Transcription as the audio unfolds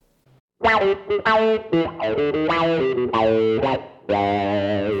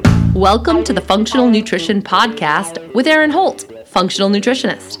Welcome to the Functional Nutrition Podcast with Erin Holt, functional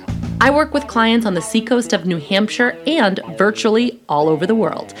nutritionist. I work with clients on the seacoast of New Hampshire and virtually all over the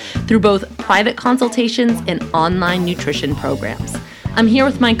world through both private consultations and online nutrition programs. I'm here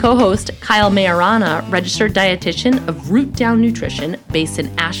with my co-host, Kyle Majorana, registered dietitian of Root Down Nutrition based in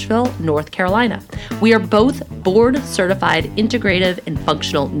Asheville, North Carolina. We are both board-certified integrative and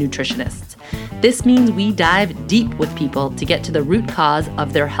functional nutritionists. This means we dive deep with people to get to the root cause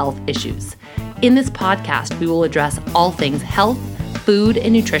of their health issues. In this podcast, we will address all things health, food,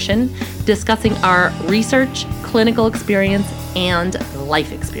 and nutrition, discussing our research, clinical experience, and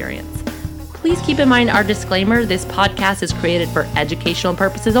life experience. Please keep in mind our disclaimer: this podcast is created for educational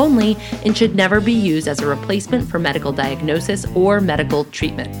purposes only and should never be used as a replacement for medical diagnosis or medical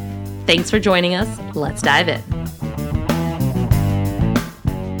treatment. Thanks for joining us. Let's dive in.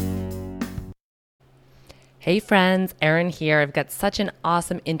 Hey friends, Erin here. I've got such an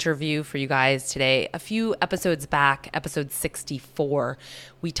awesome interview for you guys today. A few episodes back, episode 64,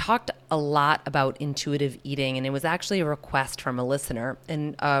 we talked a lot about intuitive eating, and it was actually a request from a listener,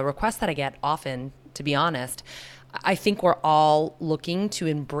 and a request that I get often, to be honest. I think we're all looking to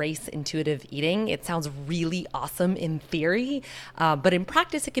embrace intuitive eating. It sounds really awesome in theory, but in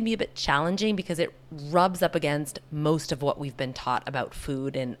practice it can be a bit challenging because it rubs up against most of what we've been taught about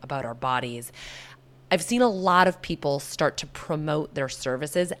food and about our bodies. I've seen a lot of people start to promote their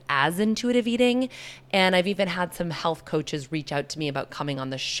services as intuitive eating, and I've even had some health coaches reach out to me about coming on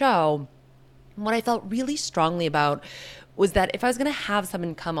the show. What I felt really strongly about was that if I was going to have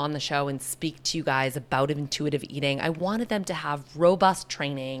someone come on the show and speak to you guys about intuitive eating, I wanted them to have robust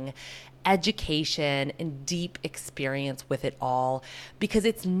training, education, and deep experience with it all, because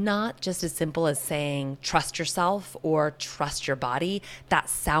it's not just as simple as saying trust yourself or trust your body. That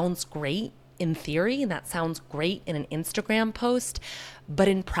sounds great in theory, and that sounds great in an Instagram post, but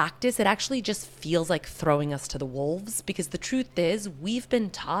in practice, it actually just feels like throwing us to the wolves, because the truth is we've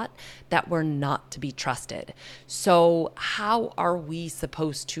been taught that we're not to be trusted. So how are we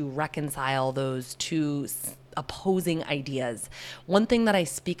supposed to reconcile those two opposing ideas? One thing that I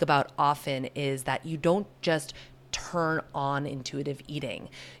speak about often is that you don't just turn on intuitive eating.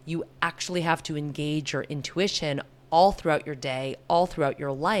 You actually have to engage your intuition all throughout your day, all throughout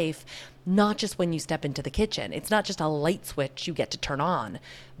your life, not just when you step into the kitchen. It's not just a light switch you get to turn on.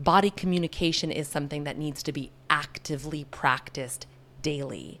 Body communication is something that needs to be actively practiced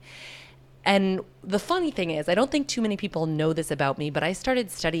daily. And the funny thing is, I don't think too many people know this about me, but I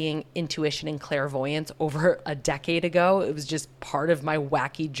started studying intuition and clairvoyance over a decade ago. It was just part of my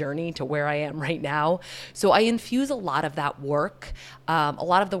wacky journey to where I am right now. So I infuse a lot of that work, a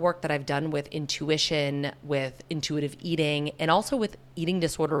lot of the work that I've done with intuition, with intuitive eating, and also with eating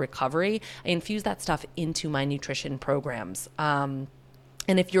disorder recovery. I infuse that stuff into my nutrition programs. And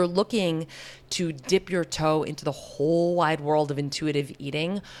if you're looking to dip your toe into the whole wide world of intuitive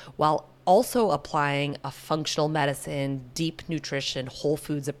eating while also applying a functional medicine, deep nutrition, whole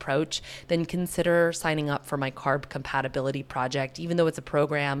foods approach, then consider signing up for my Carb Compatibility Project. Even though it's a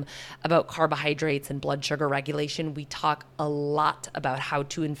program about carbohydrates and blood sugar regulation, we talk a lot about how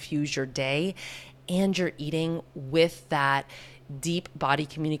to infuse your day and your eating with that deep body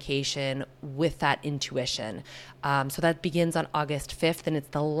communication, with that intuition. So that begins on August 5th, and it's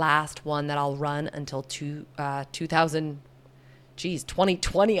the last one that I'll run until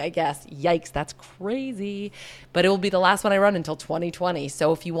 2020, I guess. Yikes, that's crazy. But it will be the last one I run until 2020.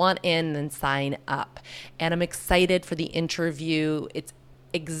 So if you want in, then sign up. And I'm excited for the interview. It's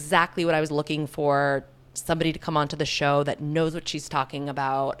exactly what I was looking for. Somebody to come onto the show that knows what she's talking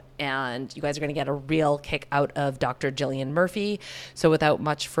about, and you guys are going to get a real kick out of Dr. Jillian Murphy. So without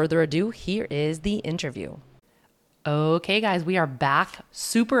much further ado, here is the interview. Okay, guys, we are back.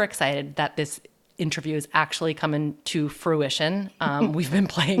 Super excited that this interview is actually coming to fruition. We've been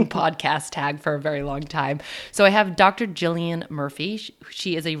playing podcast tag for a very long time. So I have Dr. Jillian Murphy.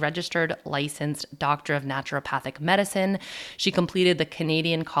 She is a registered licensed doctor of naturopathic medicine. She completed the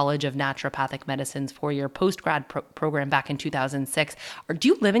Canadian College of Naturopathic Medicine's 4-year post-grad program back in 2006. Do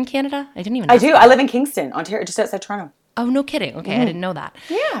you live in Canada? I didn't even know. I do. I live in Kingston, Ontario, just outside Toronto. Oh, no kidding. Okay, I didn't know that.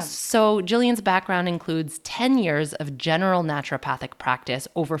 Yeah. So Jillian's background includes 10 years of general naturopathic practice,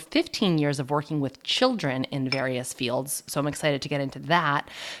 over 15 years of working with children in various fields. So I'm excited to get into that,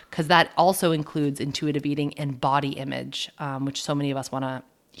 because that also includes intuitive eating and body image, which so many of us want to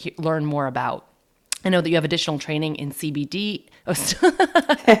learn more about. I know that you have additional training in CBD. Oh,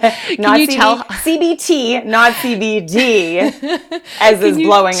 Not you tell? CBT, not CBD, as is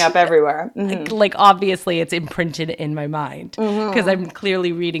blowing up everywhere. Mm-hmm. Like, obviously, it's imprinted in my mind because I'm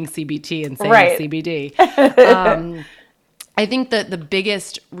clearly reading CBT and saying Right. CBD. I think that the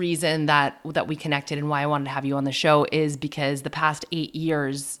biggest reason that we connected and why I wanted to have you on the show is because the past 8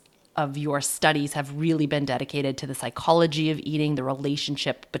 years of your studies have really been dedicated to the psychology of eating, the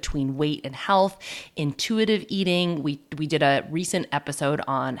relationship between weight and health, intuitive eating. We did a recent episode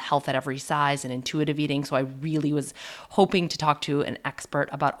on health at every size and intuitive eating, so I really was hoping to talk to an expert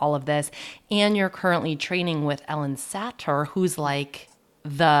about all of this. And you're currently training with Ellen Satter, who's like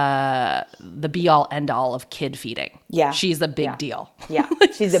the be all end all of kid feeding. Yeah. She's a big deal. Yeah.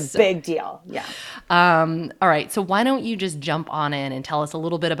 She's a big deal. Yeah. All right. So why don't you just jump on in and tell us a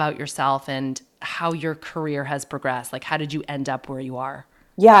little bit about yourself and how your career has progressed? Like, how did you end up where you are?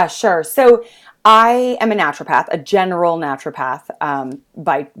 Yeah, sure. So I am a naturopath, a general naturopath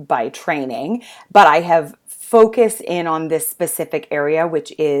by training, but I have focused in on this specific area,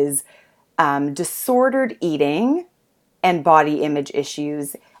 which is disordered eating and body image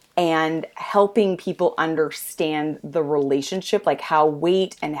issues, and helping people understand the relationship, like how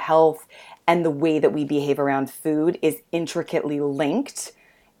weight and health and the way that we behave around food is intricately linked.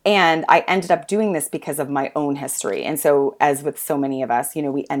 And I ended up doing this because of my own history. And so, as with so many of us,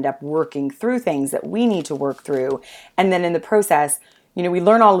 we end up working through things that we need to work through. And then in the process, we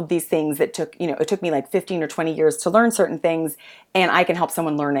learn all of these things that it took me like 15 or 20 years to learn certain things. And I can help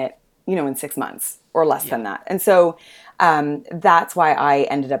someone learn it, in 6 months or less than that. And so that's why I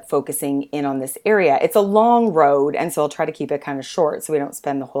ended up focusing in on this area. It's a long road, and so I'll try to keep it kind of short so we don't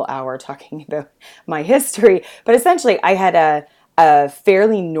spend the whole hour talking about my history. But essentially, I had a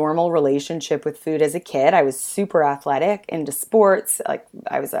fairly normal relationship with food as a kid. I was super athletic, into sports. Like,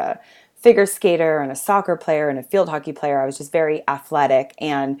 I was a figure skater and a soccer player and a field hockey player. I was just very athletic,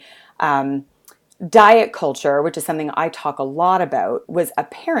 and diet culture, which is something I talk a lot about, was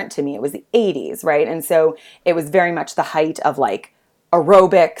apparent to me. It was the 80s, right? And so it was very much the height of like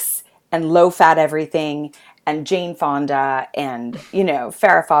aerobics and low fat everything and Jane Fonda and,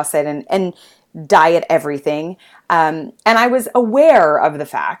 Farrah Fawcett and diet everything. And I was aware of the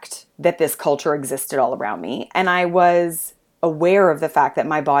fact that this culture existed all around me. And I was aware of the fact that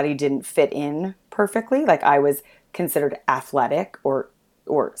my body didn't fit in perfectly. Like, I was considered athletic or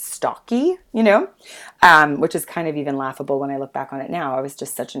stocky, which is kind of even laughable when I look back on it now. I was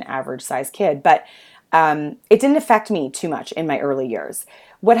just such an average sized kid, but it didn't affect me too much in my early years.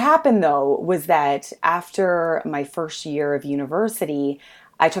 What happened though was that after my first year of university,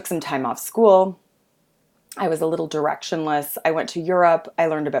 I took some time off school. I was a little directionless. I went to Europe. I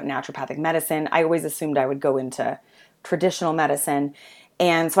learned about naturopathic medicine. I always assumed I would go into traditional medicine.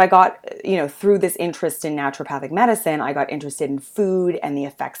 And so I got, through this interest in naturopathic medicine, I got interested in food and the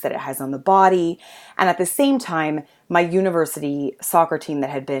effects that it has on the body. And at the same time, my university soccer team that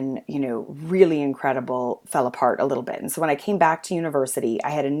had been, really incredible fell apart a little bit. And so when I came back to university,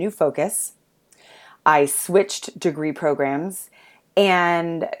 I had a new focus. I switched degree programs,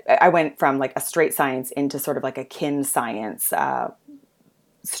 and I went from like a straight science into sort of like a kin science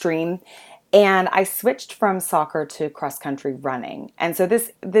stream. And I switched from soccer to cross country running. And so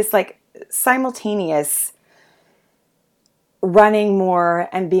this like simultaneous running more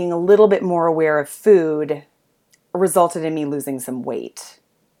and being a little bit more aware of food resulted in me losing some weight.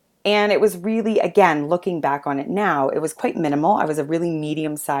 And it was really, again, looking back on it now, it was quite minimal. I was a really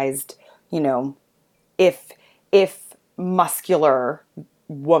medium-sized, if muscular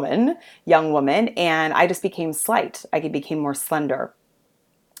young woman, and I just became slight. I became more slender.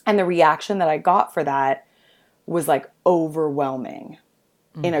 And the reaction that I got for that was like overwhelming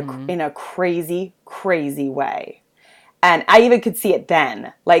in a crazy, crazy way. And I even could see it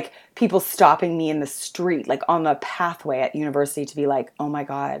then, like people stopping me in the street, like on the pathway at university, to be like, oh my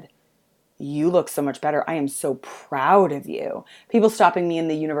God, you look so much better. I am so proud of you. People stopping me in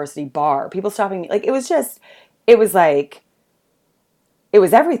the university bar, people stopping me. Like, it was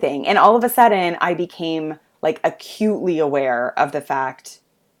everything. And all of a sudden I became like acutely aware of the fact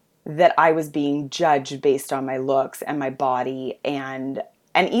that I was being judged based on my looks and my body and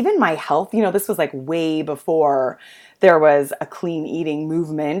even my health. This was like way before there was a clean eating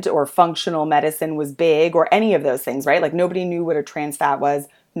movement or functional medicine was big or any of those things, right? Like, nobody knew what a trans fat was.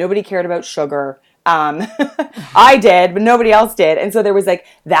 Nobody cared about sugar. I did, but nobody else did. And so there was like,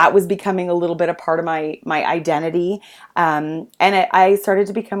 that was becoming a little bit a part of my identity. I started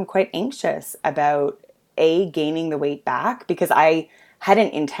to become quite anxious about gaining the weight back, because I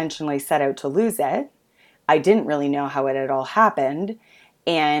hadn't intentionally set out to lose it. I didn't really know how it had all happened.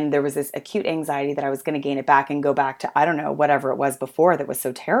 And there was this acute anxiety that I was going to gain it back and go back to, I don't know, whatever it was before that was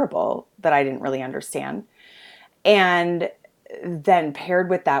so terrible that I didn't really understand. And then paired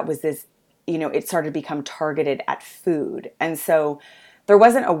with that was this, it started to become targeted at food. And so there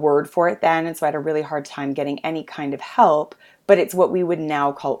wasn't a word for it then. And so I had a really hard time getting any kind of help, but it's what we would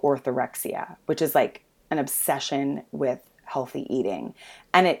now call orthorexia, which is like an obsession with healthy eating.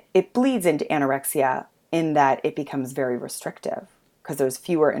 And it bleeds into anorexia in that it becomes very restrictive because there's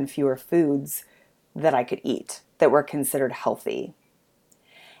fewer and fewer foods that I could eat that were considered healthy.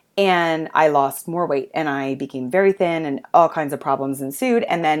 And I lost more weight and I became very thin and all kinds of problems ensued.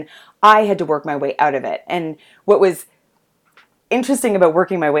 And then I had to work my way out of it. And what was interesting about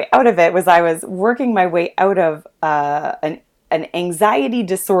working my way out of it was I was working my way out of an anxiety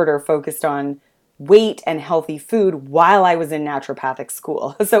disorder focused on weight and healthy food while I was in naturopathic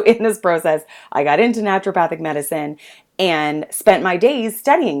school. So in this process, I got into naturopathic medicine and spent my days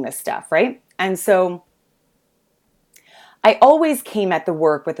studying this stuff, right? And so I always came at the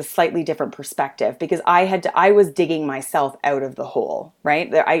work with a slightly different perspective because I was digging myself out of the hole,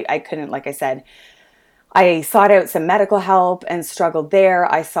 right? I couldn't, like I said, I sought out some medical help and struggled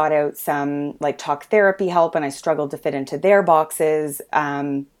there. I sought out some like talk therapy help and I struggled to fit into their boxes.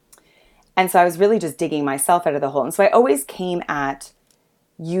 And so I was really just digging myself out of the hole. And so I always came at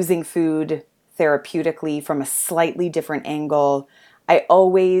using food therapeutically from a slightly different angle. I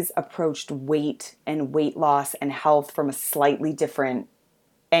always approached weight and weight loss and health from a slightly different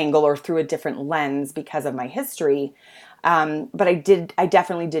angle or through a different lens because of my history. But I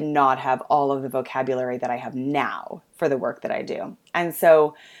definitely did not have all of the vocabulary that I have now for the work that I do. And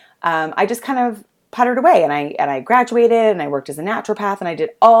so I just kind of puttered away and I graduated and I worked as a naturopath and I did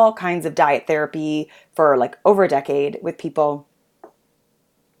all kinds of diet therapy for like over a decade with people.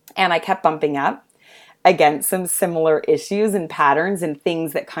 And I kept bumping up against some similar issues and patterns and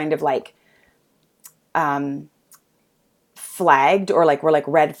things that kind of like flagged or like were like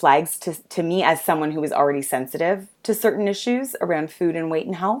red flags to me as someone who was already sensitive to certain issues around food and weight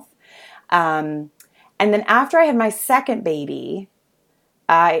and health. And then after I had my second baby,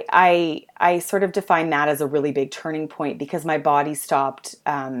 I sort of define that as a really big turning point because my body stopped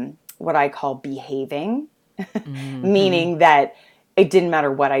what I call behaving, meaning that it didn't matter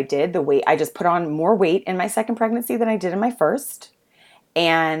what I did, the weight, I just put on more weight in my second pregnancy than I did in my first.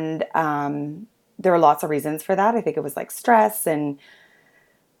 And there were lots of reasons for that. I think it was like stress and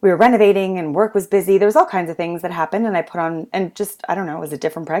we were renovating and work was busy. There was all kinds of things that happened and I put on, and just, I don't know, it was a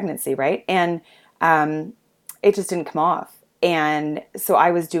different pregnancy, right? And it just didn't come off. And so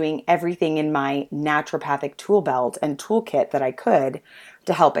I was doing everything in my naturopathic tool belt and toolkit that I could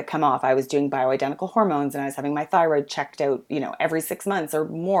to help it come off. I was doing bioidentical hormones and I was having my thyroid checked out, every 6 months or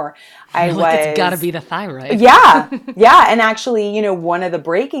more. It's got to be the thyroid. Yeah. Yeah. And actually, one of the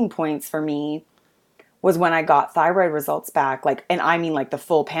breaking points for me was when I got thyroid results back, and I mean like the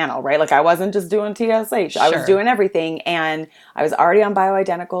full panel, right? Like I wasn't just doing TSH, I was doing everything. And I was already on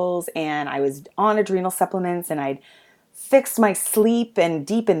bioidenticals and I was on adrenal supplements and I'd fixed my sleep and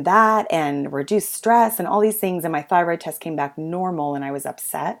deepened that and reduced stress and all these things. And my thyroid test came back normal and I was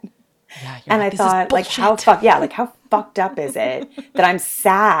upset. Yeah, and like, I thought how fucked up is it that I'm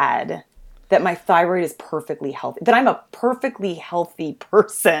sad that my thyroid is perfectly healthy, that I'm a perfectly healthy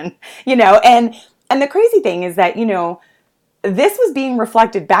person, and the crazy thing is that, this was being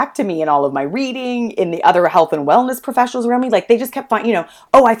reflected back to me in all of my reading, in the other health and wellness professionals around me. Like they just kept finding,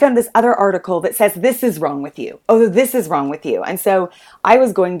 oh, I found this other article that says this is wrong with you. Oh, this is wrong with you. And so I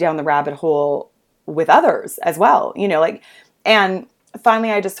was going down the rabbit hole with others as well, and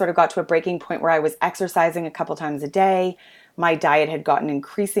finally I just sort of got to a breaking point where I was exercising a couple times a day. My diet had gotten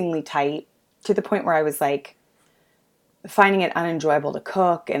increasingly tight to the point where I was like finding it unenjoyable to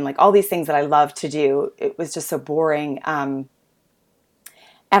cook and like all these things that I love to do. It was just so boring. And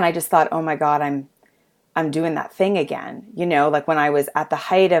I just thought, oh my God, I'm doing that thing again. Like when I was at the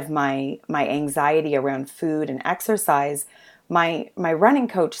height of my anxiety around food and exercise, my running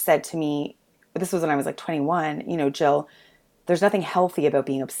coach said to me, this was when I was like 21, Jill, there's nothing healthy about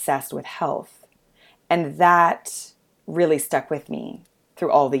being obsessed with health. And that really stuck with me through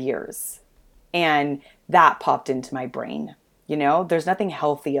all the years. And that popped into my brain. There's nothing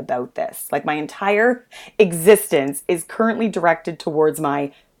healthy about this. Like my entire existence is currently directed towards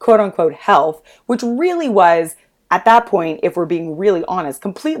my quote unquote health, which really was at that point, if we're being really honest,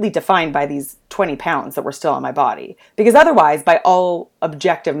 completely defined by these 20 pounds that were still on my body. Because otherwise, by all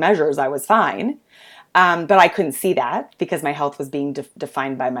objective measures, I was fine. But I couldn't see that because my health was being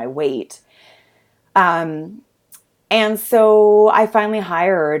defined by my weight. And so I finally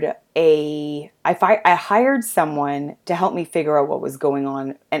I hired someone to help me figure out what was going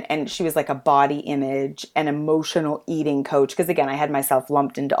on. And she was like a body image and emotional eating coach. Because again, I had myself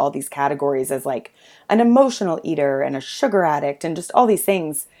lumped into all these categories as like an emotional eater and a sugar addict and just all these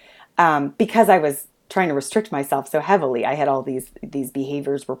things. Because I was trying to restrict myself so heavily, I had all these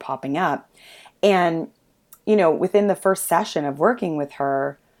behaviors were popping up. And, within the first session of working with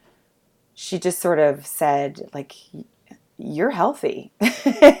her, she just sort of said, like, you're healthy,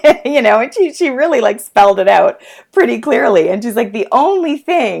 and she really like spelled it out pretty clearly. And she's like, the only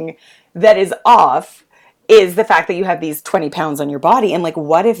thing that is off is the fact that you have these 20 pounds on your body. And like,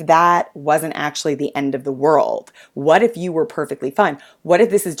 what if that wasn't actually the end of the world? What if you were perfectly fine? What if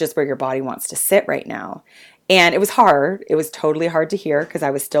this is just where your body wants to sit right now? And it was hard. It was totally hard to hear because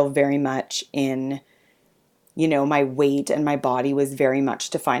I was still very much in, my weight, and my body was very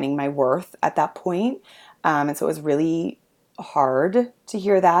much defining my worth at that point. And so it was really hard to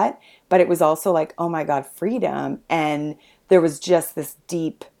hear that, but it was also like, oh my God, freedom. And there was just this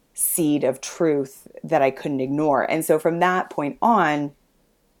deep seed of truth that I couldn't ignore. And so from that point on,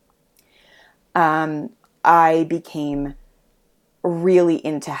 I became really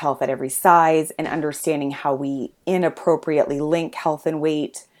into health at every size and understanding how we inappropriately link health and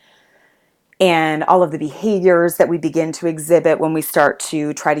weight, and all of the behaviors that we begin to exhibit when we start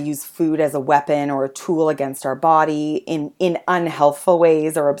to try to use food as a weapon or a tool against our body in unhealthful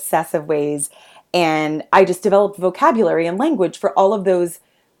ways or obsessive ways. And I just developed vocabulary and language for all of those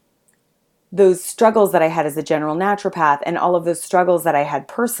struggles that I had as a general naturopath and all of those struggles that I had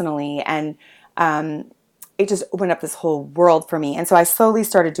personally. And it just opened up this whole world for me. And so I slowly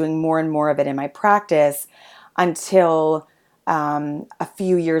started doing more and more of it in my practice until a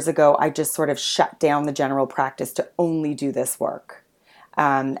few years ago, I just sort of shut down the general practice to only do this work.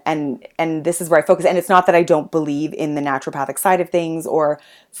 And this is where I focus. And it's not that I don't believe in the naturopathic side of things or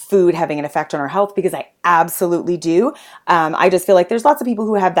food having an effect on our health, because I absolutely do. I just feel like there's lots of people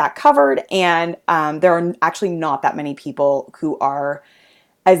who have that covered, and there are actually not that many people who are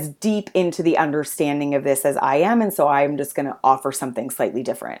as deep into the understanding of this as I am. And so I'm just going to offer something slightly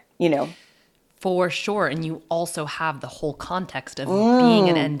different, For sure. And you also have the whole context of being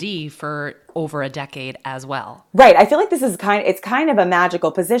an ND for over a decade as well. Right. I feel like this is it's kind of a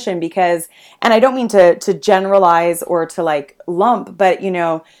magical position because, and I don't mean to generalize or to like lump, but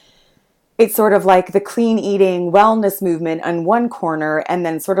it's sort of like the clean eating wellness movement on one corner, and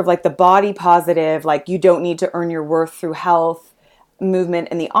then sort of like the body positive, like you don't need to earn your worth through health movement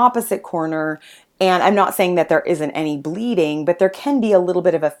in the opposite corner. And I'm not saying that there isn't any bleeding, but there can be a little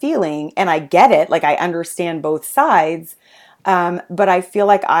bit of a feeling, and I get it. Like I understand both sides. But I feel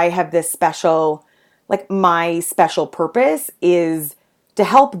like I have this special, like my special purpose is to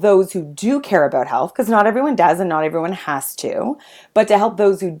help those who do care about health, because not everyone does and not everyone has to, but to help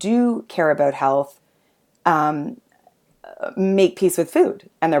those who do care about health, make peace with food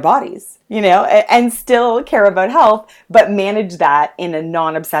and their bodies, and still care about health, but manage that in a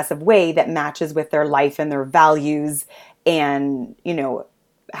non-obsessive way that matches with their life and their values and,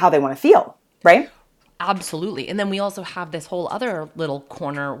 how they want to feel, right? Absolutely. And then we also have this whole other little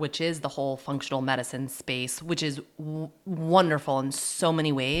corner, which is the whole functional medicine space, which is wonderful in so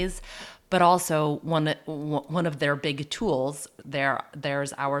many ways, but also one of their big tools,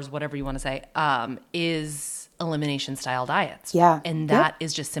 theirs, ours, whatever you want to say, is elimination style diets. Yeah. And that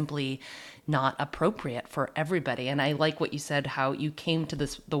is just simply not appropriate for everybody. And I like what you said, how you came to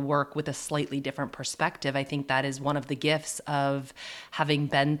the work with a slightly different perspective. I think that is one of the gifts of having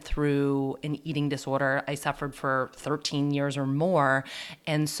been through an eating disorder. I suffered for 13 years or more.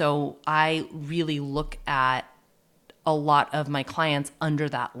 And so I really look at a lot of my clients under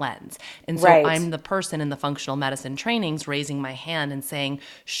that lens. And so Right. I'm the person in the functional medicine trainings raising my hand and saying,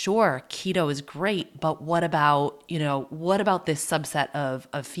 sure, keto is great, but what about this subset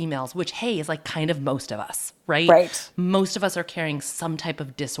of females, which, hey, is like kind of most of us, right? Right. Most of us are carrying some type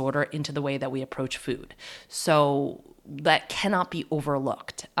of disorder into the way that we approach food. So that cannot be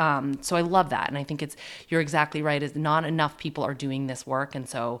overlooked. So I love that. And I think you're exactly right, is not enough people are doing this work. And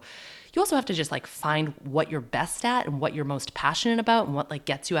so you also have to just like find what you're best at and what you're most passionate about and what like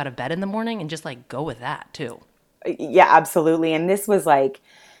gets you out of bed in the morning, and just like go with that too. Yeah, absolutely. And this was like,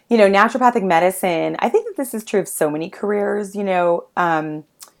 naturopathic medicine. I think that this is true of so many careers, it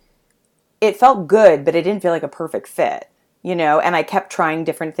felt good, but it didn't feel like a perfect fit, and I kept trying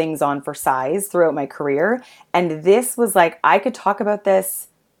different things on for size throughout my career. And this was like, I could talk about this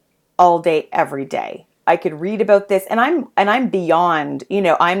all day, every day. I could read about this, and I'm beyond,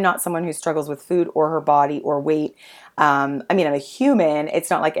 I'm not someone who struggles with food or her body or weight. I'm a human.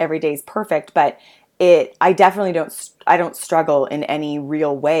 It's not like every day is perfect, but I definitely I don't struggle in any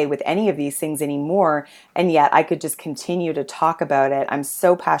real way with any of these things anymore. And yet I could just continue to talk about it. I'm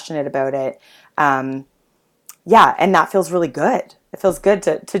so passionate about it. Um, yeah. And that feels really good. It feels good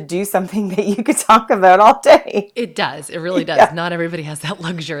to do something that you could talk about all day. It does. It really does. Yeah. Not everybody has that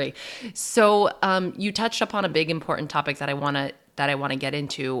luxury. So, you touched upon a big important topic that I want to get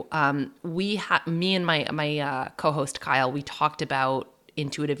into. Me and my co-host Kyle, we talked about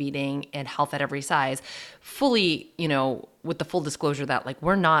intuitive eating and health at every size, fully, with the full disclosure that like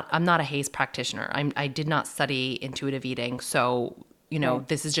I'm not a Hayes practitioner. I did not study intuitive eating, so Right.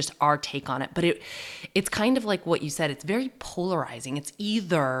 this is just our take on it. But it's kind of like what you said. It's very polarizing. It's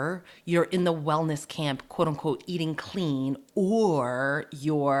either you're in the wellness camp, quote unquote, eating clean, or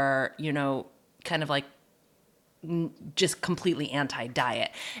you're, kind of like just completely anti-diet.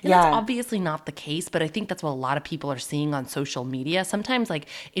 And that's Yeah. obviously not the case, but I think that's what a lot of people are seeing on social media. Sometimes, like,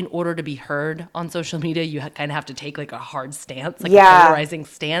 in order to be heard on social media, you kind of have to take like a hard stance, like a Yeah. polarizing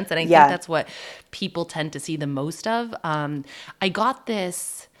stance. And I think Yeah. that's what people tend to see the most of. I got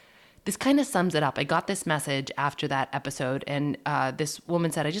this kind of sums it up. I got this message after that episode, and this woman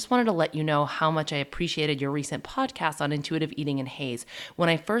said, I just wanted to let you know how much I appreciated your recent podcast on intuitive eating and Haze. When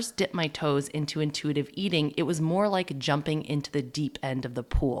I first dipped my toes into intuitive eating, it was more like jumping into the deep end of the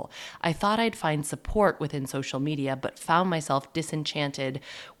pool. I thought I'd find support within social media, but found myself disenchanted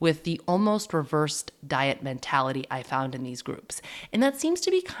with the almost reversed diet mentality I found in these groups. And that seems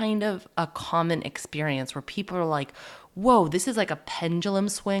to be kind of a common experience where people are like, whoa, this is like a pendulum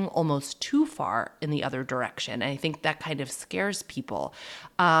swing almost too far in the other direction. And I think that kind of scares people.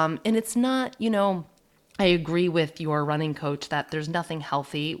 And it's not, I agree with your running coach that there's nothing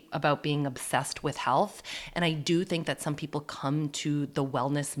healthy about being obsessed with health. And I do think that some people come to the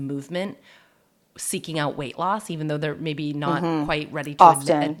wellness movement seeking out weight loss, even though they're maybe not quite ready to admit,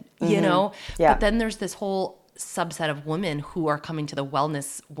 Often. But Yeah. then there's this whole subset of women who are coming to the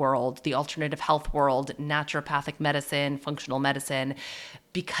wellness world, the alternative health world, naturopathic medicine, functional medicine,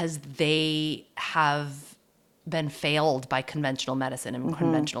 because they have been failed by conventional medicine and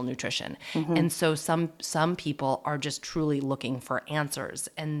conventional nutrition. And so some people are just truly looking for answers.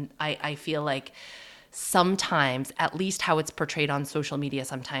 And I feel like sometimes, at least how it's portrayed on social media,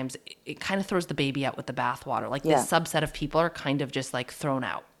 sometimes it kind of throws the baby out with the bathwater. Like Yeah. this subset of people are kind of just like thrown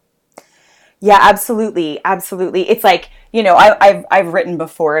out. Yeah, absolutely. Absolutely. It's like, I've written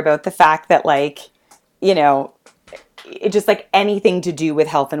before about the fact that like, you know, it just like anything to do with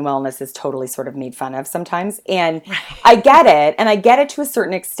health and wellness is totally sort of made fun of sometimes. And I get it. And I get it to a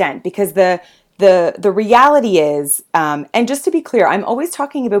certain extent because the reality is, and just to be clear, I'm always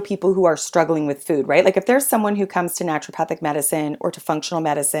talking about people who are struggling with food, right? Like if there's someone who comes to naturopathic medicine or to functional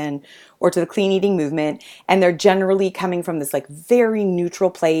medicine or to the clean eating movement, and they're generally coming from this like very neutral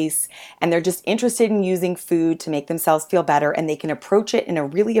place, and they're just interested in using food to make themselves feel better, and they can approach it in a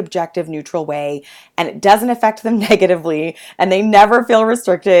really objective, neutral way, and it doesn't affect them negatively, and they never feel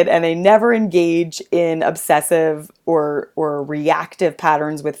restricted, and they never engage in obsessive or reactive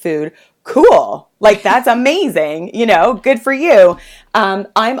patterns with food. Cool. Like that's amazing. Good for you.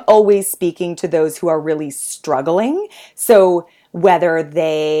 I'm always speaking to those who are really struggling. So whether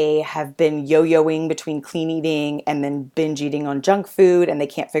they have been yo-yoing between clean eating and then binge eating on junk food and they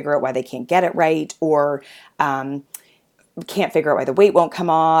can't figure out why they can't get it right, or can't figure out why the weight won't come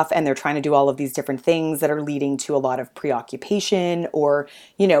off, and they're trying to do all of these different things that are leading to a lot of preoccupation, or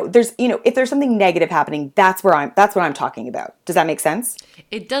if there's something negative happening, that's what I'm talking about. Does that make sense?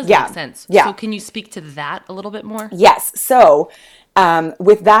 It does make Yeah. sense. So Yeah. can you speak to that a little bit more? Yes. So,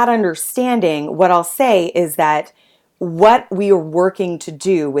 with that understanding, what I'll say is that what we are working to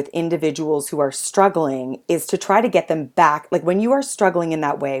do with individuals who are struggling is to try to get them back. Like when you are struggling in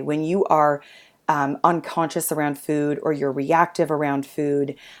that way, when you are unconscious around food or you're reactive around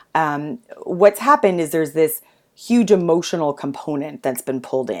food, what's happened is there's this huge emotional component that's been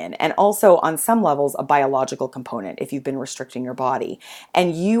pulled in, and also on some levels a biological component if you've been restricting your body,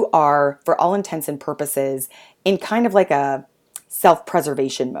 and you are, for all intents and purposes, in kind of like a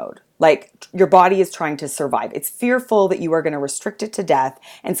self-preservation mode. Like your body is trying to survive. It's fearful that you are going to restrict it to death,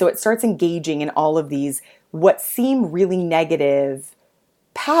 and so it starts engaging in all of these what seem really negative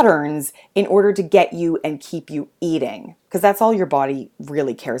patterns in order to get you and keep you eating, because that's all your body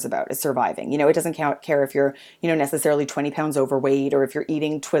really cares about, is surviving. It doesn't care if you're necessarily 20 pounds overweight, or if you're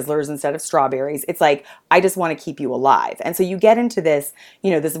eating Twizzlers instead of strawberries. It's like, I just want to keep you alive. And so you get into this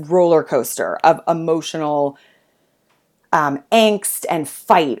this roller coaster of emotional angst and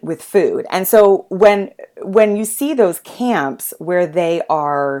fight with food. And so when you see those camps where they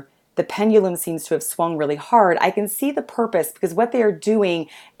are the pendulum seems to have swung really hard, I can see the purpose, because what they are doing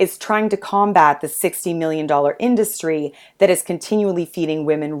is trying to combat the $60 million industry that is continually feeding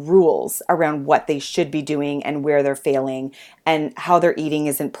women rules around what they should be doing and where they're failing and how their eating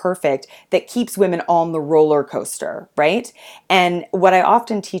isn't perfect, that keeps women on the roller coaster, right? And what I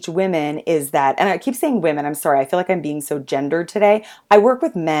often teach women is that, and I keep saying women, I'm sorry, I feel like I'm being so gendered today. I work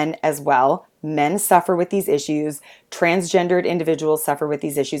with men as well. Men suffer with these issues. Transgendered individuals suffer with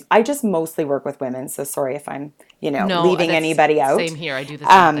these issues. I just mostly work with women, so sorry if I'm, No, leaving that's anybody out. same here. I do the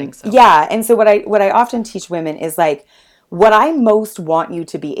same thing. So Yeah, and so what I often teach women is like, what I most want you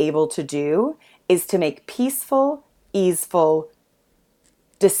to be able to do is to make peaceful, easeful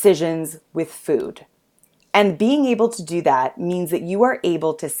decisions with food. And being able to do that means that you are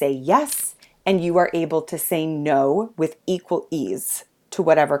able to say yes and you are able to say no with equal ease to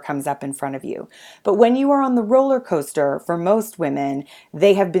whatever comes up in front of you. But when you are on the roller coaster, for most women,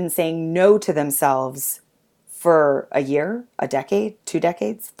 they have been saying no to themselves for a year, a decade, 2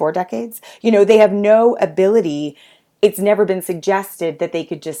 decades, 4 decades. They have no ability. It's never been suggested that they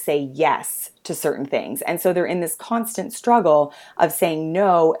could just say yes to certain things. And so they're in this constant struggle of saying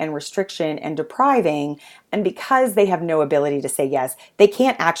no and restriction and depriving. And because they have no ability to say yes, they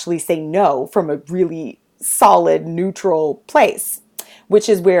can't actually say no from a really solid, neutral place, which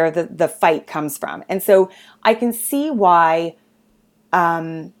is where the fight comes from. And so I can see why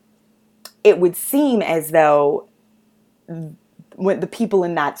it would seem as though when the people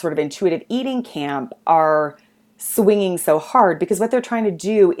in that sort of intuitive eating camp are swinging so hard, because what they're trying to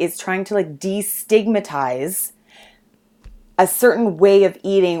do is trying to like destigmatize a certain way of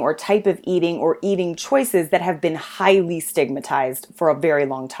eating or type of eating or eating choices that have been highly stigmatized for a very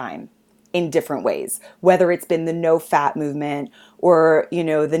long time in different ways, whether it's been the no fat movement or,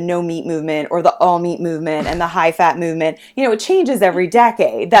 the no meat movement or the all meat movement and the high fat movement. It changes every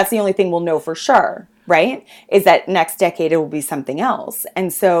decade. That's the only thing we'll know for sure, right? Is that next decade it will be something else.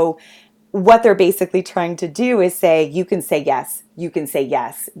 And so what they're basically trying to do is say, you can say yes, you can say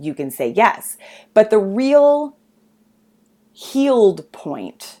yes, you can say yes. But the real healed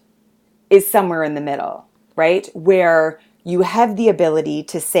point is somewhere in the middle, right? Where you have the ability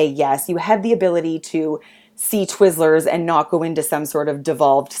to say yes, you have the ability to see Twizzlers and not go into some sort of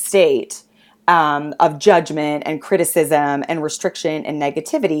devolved state of judgment and criticism and restriction and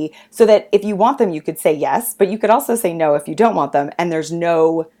negativity, so that if you want them, you could say yes, but you could also say no if you don't want them, and there's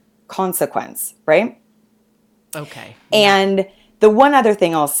no consequence, right? okay. And the one other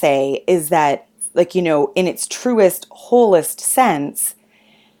thing I'll say is that, in its truest, wholest sense,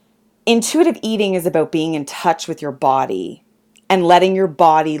 intuitive eating is about being in touch with your body and letting your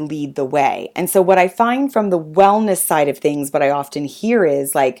body lead the way. And so what I find from the wellness side of things, what I often hear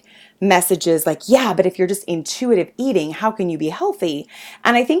is like messages like, yeah, but if you're just intuitive eating, how can you be healthy?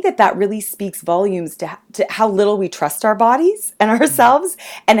 And I think that really speaks volumes to how little we trust our bodies and ourselves,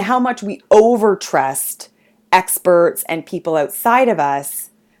 and how much we over trust experts and people outside of us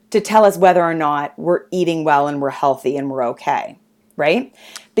to tell us whether or not we're eating well and we're healthy and we're okay, right?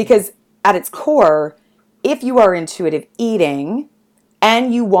 Because at its core, if you are intuitive eating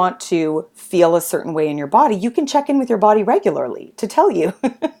and you want to feel a certain way in your body, you can check in with your body regularly to tell you.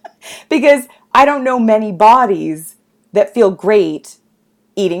 Because I don't know many bodies that feel great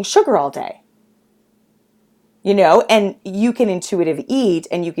eating sugar all day. And you can intuitive eat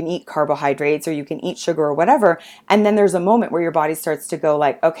and you can eat carbohydrates or you can eat sugar or whatever. And then there's a moment where your body starts to go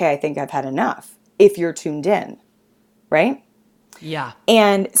like, okay, I think I've had enough, if you're tuned in, right? Yeah.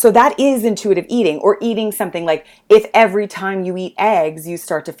 And so that is intuitive eating, or eating something like, if every time you eat eggs, you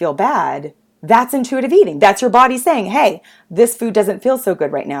start to feel bad, that's intuitive eating. That's your body saying, hey, this food doesn't feel so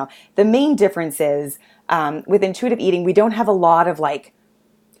good right now. The main difference is with intuitive eating, we don't have a lot of like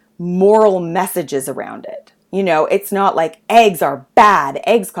moral messages around it. It's not like eggs are bad,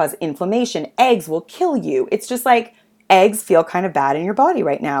 eggs cause inflammation, eggs will kill you. It's just like, eggs feel kind of bad in your body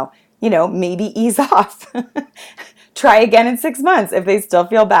right now. Maybe ease off. Try again in 6 months. If they still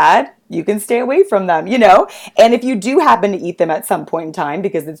feel bad, you can stay away from them, And if you do happen to eat them at some point in time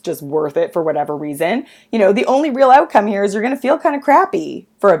because it's just worth it for whatever reason, the only real outcome here is you're going to feel kind of crappy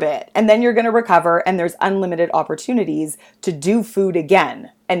for a bit. And then you're going to recover, and there's unlimited opportunities to do food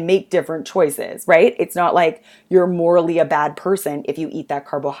again and make different choices, right? It's not like you're morally a bad person if you eat that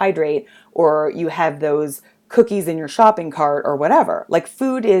carbohydrate or you have those cookies in your shopping cart or whatever. Like,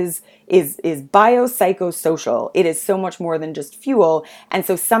 food is biopsychosocial. It is so much more than just fuel. And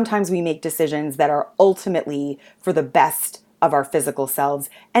so sometimes we make decisions that are ultimately for the best of our physical selves.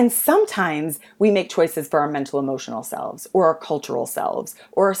 And sometimes we make choices for our mental, emotional selves, or our cultural selves,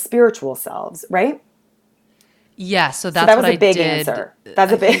 or our spiritual selves, right? Yeah, so So that's that what was a I big did. answer.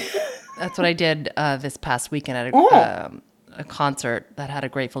 That's a I big. think that's what I did this past weekend at Oh, a concert that had a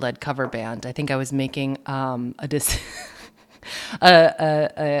Grateful Dead cover band. I think I was making a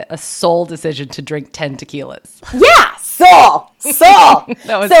sole decision to drink 10 tequilas. yeah, Soul.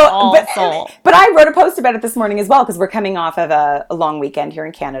 That was So, all soul. but I wrote a post about it this morning as well because we're coming off of a long weekend here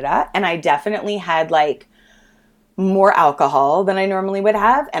in Canada, and I definitely had like more alcohol than I normally would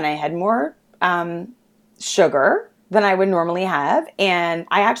have, and I had more sugar than I would normally have. And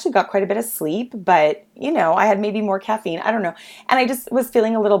I actually got quite a bit of sleep, but I had maybe more caffeine. I don't know. And I just was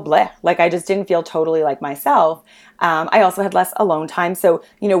feeling a little bleh. Like I just didn't feel totally like myself. I also had less alone time. So,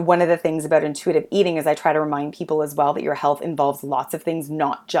 one of the things about intuitive eating is I try to remind people as well that your health involves lots of things,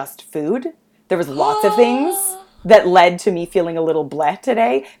 not just food. There was lots of things that led to me feeling a little bleh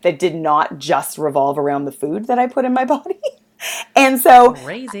today that did not just revolve around the food that I put in my body. And so,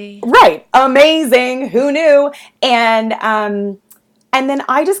 Crazy. right, amazing. Who knew? And then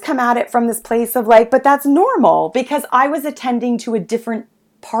I just come at it from this place of like, but that's normal because I was attending to a different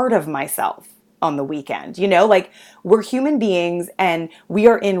part of myself on the weekend. Like we're human beings and we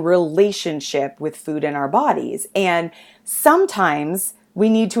are in relationship with food in our bodies. And sometimes we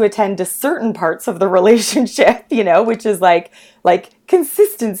need to attend to certain parts of the relationship, which is like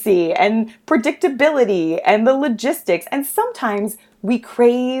consistency and predictability and the logistics. And sometimes we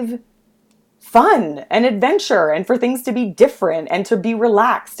crave fun and adventure and for things to be different and to be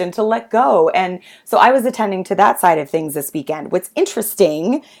relaxed and to let go. And so I was attending to that side of things this weekend. What's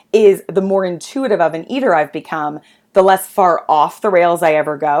interesting is the more intuitive of an eater I've become, the less far off the rails I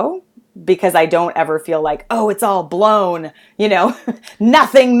ever go because I don't ever feel like, oh, it's all blown,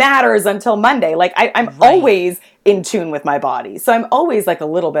 nothing matters until Monday. Like I'm Right. always in tune with my body. So I'm always like a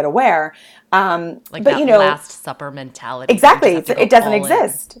little bit aware. Like But that Last Supper mentality that you just exactly. have to It go doesn't all in.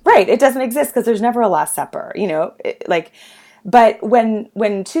 exist. Right. It doesn't exist because there's never a last supper, but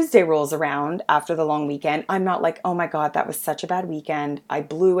when Tuesday rolls around after the long weekend, I'm not like, "Oh my God, that was such a bad weekend. I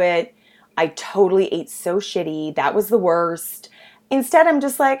blew it. I totally ate so shitty. That was the worst." Instead, I'm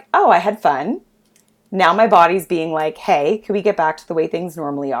just like, "Oh, I had fun. Now my body's being like, hey, can we get back to the way things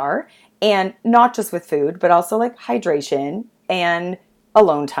normally are?" And not just with food, but also like hydration and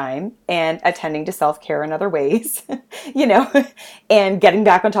alone time and attending to self-care in other ways, you know, and getting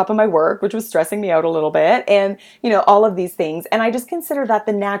back on top of my work, which was stressing me out a little bit, and, all of these things. And I just consider that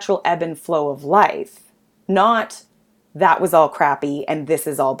the natural ebb and flow of life, not that was all crappy and this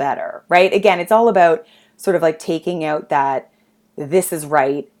is all better, right? Again, it's all about sort of like taking out that this is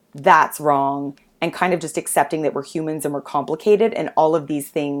right, that's wrong, and kind of just accepting that we're humans and we're complicated and all of these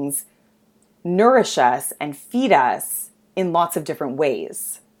things nourish us and feed us in lots of different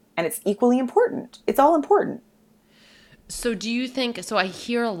ways. And it's equally important. It's all important. So do you think, so I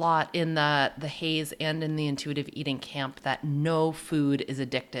hear a lot in the haze and in the intuitive eating camp that no food is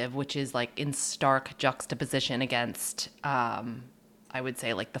addictive, which is like in stark juxtaposition against I would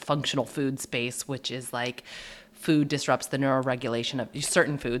say like the functional food space, which is like food disrupts the neuroregulation of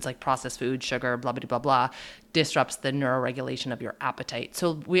certain foods, like processed food, sugar, blah blah blah blah, disrupts the neuroregulation of your appetite.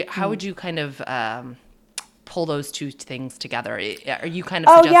 So how would you kind of pull those two things together? Are you kind of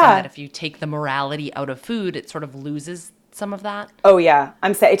Oh, suggesting that yeah. if you take the morality out of food, it sort of loses some of that? Oh, yeah.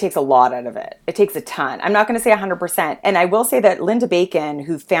 I'm saying it takes a lot out of it. It takes a ton. I'm not going to say 100%. And I will say that Linda Bacon,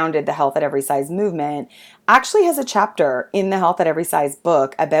 who founded the Health at Every Size movement, actually has a chapter in the Health at Every Size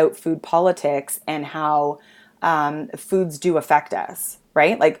book about food politics and how foods do affect us,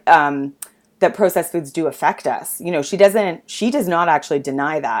 right? Like that processed foods do affect us. She does not actually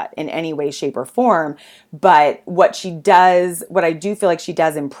deny that in any way, shape, or form. But what I do feel like she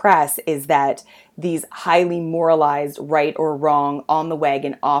does impress is that these highly moralized, right or wrong, on the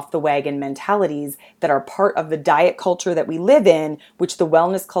wagon, off the wagon mentalities that are part of the diet culture that we live in, which the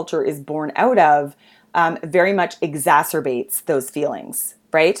wellness culture is born out of, very much exacerbates those feelings,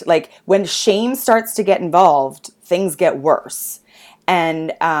 right? Like when shame starts to get involved, things get worse.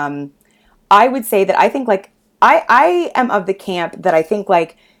 And I would say that I think like I am of the camp that I think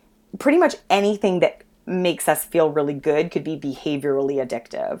like pretty much anything that makes us feel really good could be behaviorally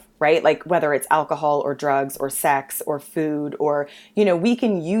addictive, right? Like whether it's alcohol or drugs or sex or food or, we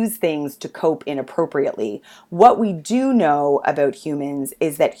can use things to cope inappropriately. What we do know about humans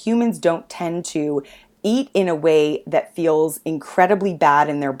is that humans don't tend to eat in a way that feels incredibly bad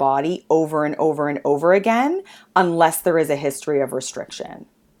in their body over and over and over again unless there is a history of restriction.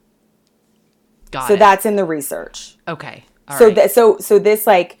 Got So it. that's in the research. Okay. All So right. that so this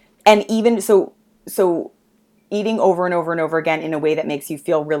like and even so eating over and over and over again in a way that makes you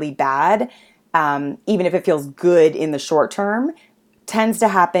feel really bad, even if it feels good in the short term, tends to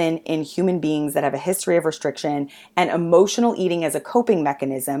happen in human beings that have a history of restriction, and emotional eating as a coping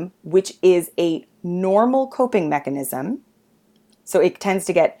mechanism, which is a normal coping mechanism. So it tends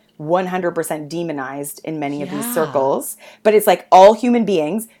to get 100% demonized in many of these Yeah. circles. But it's like all human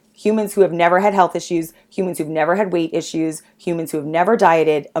beings, humans who have never had health issues, humans who've never had weight issues, humans who have never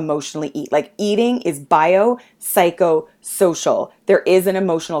dieted, emotionally eat. Like eating is bio, psycho, social. There is an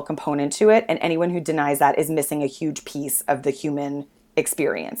emotional component to it. And anyone who denies that is missing a huge piece of the human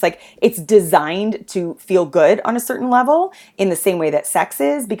experience. Like it's designed to feel good on a certain level in the same way that sex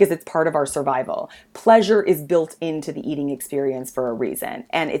is, because it's part of our survival. Pleasure is built into the eating experience for a reason,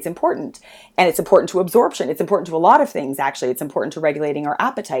 and it's important. And it's important to absorption. It's important to a lot of things, actually. It's important to regulating our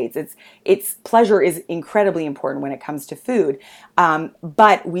appetites. It's pleasure is incredibly important when it comes to food.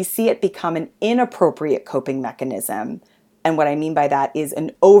 But we see it become an inappropriate coping mechanism. And what I mean by that is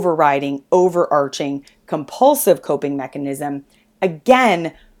an overriding, overarching, compulsive coping mechanism.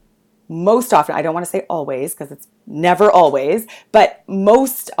 Again, most often, I don't want to say always because it's never always, but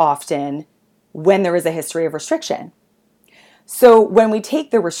most often when there is a history of restriction. So when we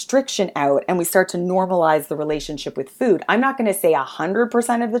take the restriction out and we start to normalize the relationship with food, I'm not going to say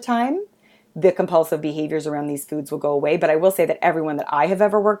 100% of the time the compulsive behaviors around these foods will go away, but I will say that everyone that I have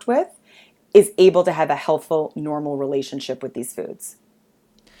ever worked with is able to have a healthful, normal relationship with these foods.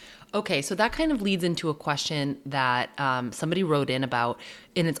 Okay, so that kind of leads into a question that somebody wrote in about,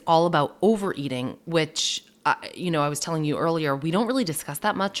 and it's all about overeating, which, I was telling you earlier, we don't really discuss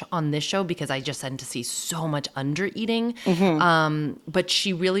that much on this show because I just tend to see so much undereating. But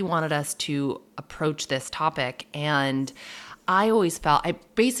she really wanted us to approach this topic. And I always felt,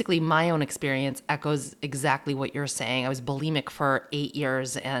 basically my own experience echoes exactly what you're saying. I was bulimic for 8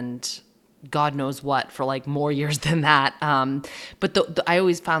 years and God knows what for like more years than that. But I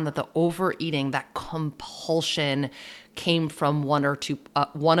always found that the overeating, that compulsion came from one of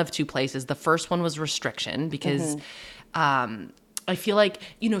two places. The first one was restriction because I feel like,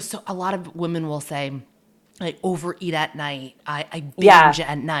 so a lot of women will say, I overeat at night. I binge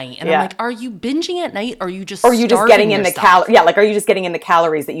at night. And I'm like, are you binging at night? Or are you just Or are you just getting in yourself? like, are you just getting in the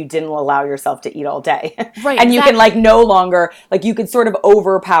calories that you didn't allow yourself to eat all day? Right. And exactly. you can like no longer, like you could sort of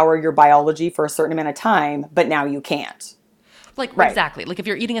overpower your biology for a certain amount of time, but now you can't. Like, Right. exactly. Like if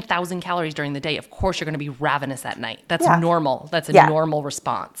you're eating 1,000 calories during the day, of course you're going to be ravenous at night. That's Yeah. normal. That's a Yeah. normal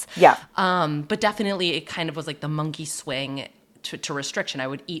response. Yeah. But definitely it kind of was like the monkey swing to restriction. I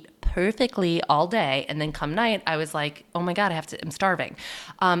would eat perfectly all day, and then come night, I was like, oh my God, I'm starving.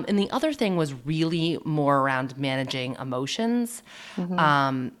 And the other thing was really more around managing emotions.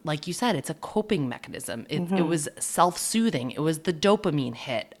 Like you said, it's a coping mechanism. It was self-soothing. It was the dopamine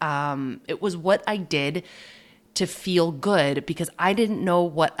hit. It was what I did to feel good because I didn't know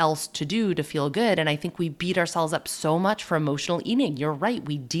what else to do to feel good. And I think we beat ourselves up so much for emotional eating. You're right.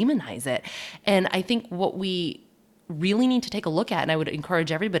 We demonize it. And I think what we really need to take a look at, and I would encourage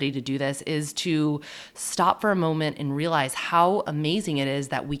everybody to do this, is to stop for a moment and realize how amazing it is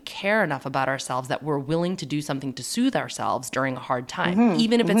that we care enough about ourselves that we're willing to do something to soothe ourselves during a hard time,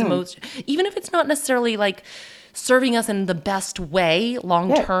 even if it's not necessarily like serving us in the best way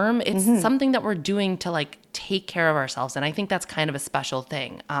long term. It's something that we're doing to like take care of ourselves, and I think that's kind of a special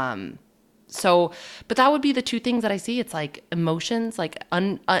thing. But that would be the two things that I see. It's like emotions, like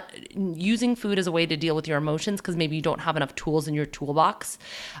using food as a way to deal with your emotions because maybe you don't have enough tools in your toolbox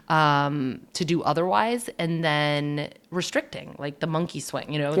to do otherwise. And then restricting, like the monkey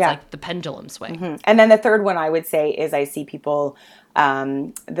swing, it's like the pendulum swing. And then the third one I would say is I see people,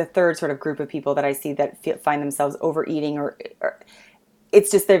 the third sort of group of people that I see that find themselves overeating or it's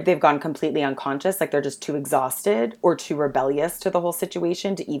just they've gone completely unconscious, like they're just too exhausted or too rebellious to the whole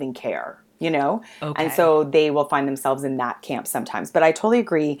situation to even care, Okay. And so they will find themselves in that camp sometimes. But I totally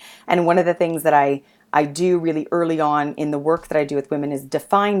agree. And one of the things that I do really early on in the work that I do with women is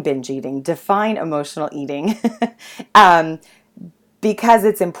define binge eating, define emotional eating, because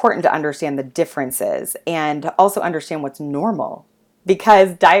it's important to understand the differences and to also understand what's normal,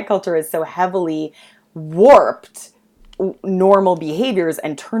 because diet culture is so heavily warped normal behaviors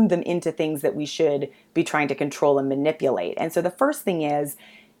and turned them into things that we should be trying to control and manipulate. And so the first thing is,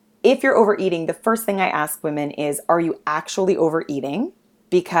 if you're overeating, the first thing I ask women is, are you actually overeating?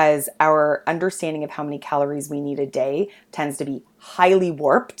 Because our understanding of how many calories we need a day tends to be highly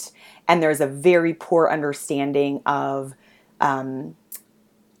warped. And there's a very poor understanding of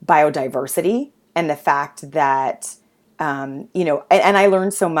biodiversity and the fact that and I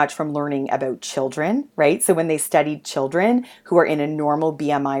learned so much from learning about children, right? So when they studied children who are in a normal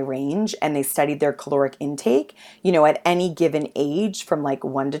BMI range and they studied their caloric intake, at any given age from like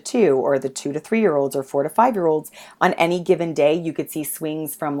 1 to 2 or the 2 to 3 year olds or 4 to 5 year olds, on any given day, you could see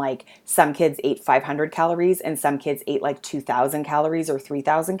swings from like some kids ate 500 calories and some kids ate like 2,000 calories or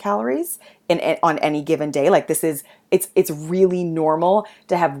 3,000 calories on any given day. Like it's really normal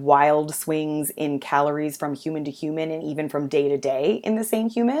to have wild swings in calories from human to human and even from day to day in the same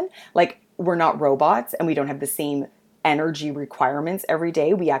human. Like we're not robots and we don't have the same energy requirements every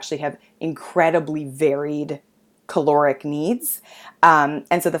day. We actually have incredibly varied caloric needs.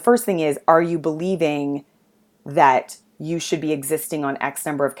 And so the first thing is, are you believing that you should be existing on X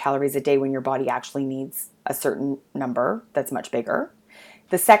number of calories a day when your body actually needs a certain number that's much bigger?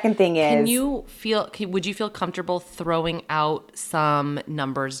 The second thing is, would you feel comfortable throwing out some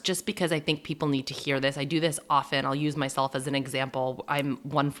numbers, just because I think people need to hear this? I do this often. I'll use myself as an example. I'm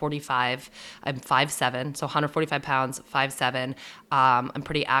 145. I'm 5'7", so 145 pounds, 5'7". I'm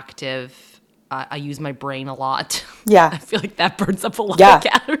pretty active. I use my brain a lot. Yeah. I feel like that burns up a lot of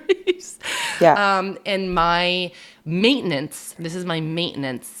calories. Yeah. And my maintenance,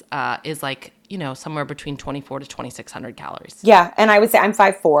 is like, somewhere between 24 to 2,600 calories. Yeah. And I would say I'm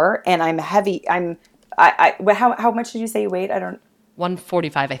 5'4" and I'm heavy. How much did you say you weighed?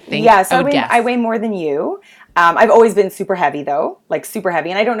 145, I think. Yeah, so I weigh more than you. I've always been super heavy though, like super heavy.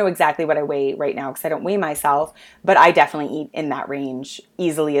 And I don't know exactly what I weigh right now because I don't weigh myself, but I definitely eat in that range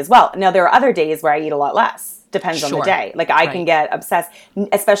easily as well. Now, there are other days where I eat a lot less. Depends on the day. Like I can get obsessed,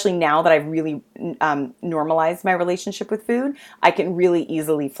 especially now that I've really normalized my relationship with food. I can really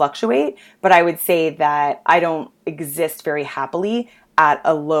easily fluctuate, but I would say that I don't exist very happily at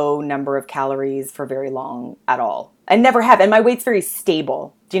a low number of calories for very long at all. I never have. And my weight's very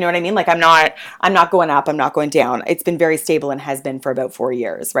stable. Do you know what I mean? Like I'm not going up, I'm not going down. It's been very stable and has been for about 4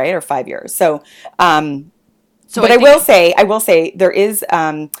 years, right? Or 5 years. But I will say there is,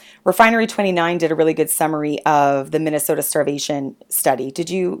 Refinery 29 did a really good summary of the Minnesota starvation study.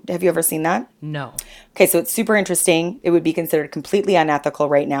 Have you ever seen that? No. Okay, so it's super interesting. It would be considered completely unethical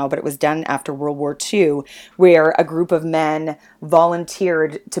right now, but it was done after World War II, where a group of men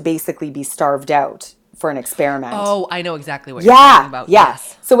volunteered to basically be starved out for an experiment. Oh, I know exactly what you're talking about. Yeah.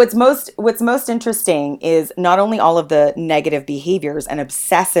 Yes. So what's most interesting is not only all of the negative behaviors and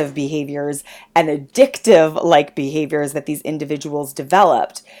obsessive behaviors and addictive like behaviors that these individuals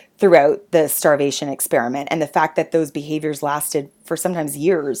developed throughout the starvation experiment, and the fact that those behaviors lasted for sometimes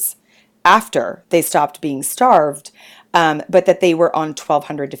years after they stopped being starved, but that they were on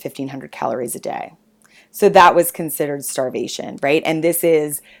 1,200 to 1,500 calories a day. So that was considered starvation, right? And this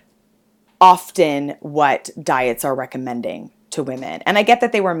is often what diets are recommending to women. And I get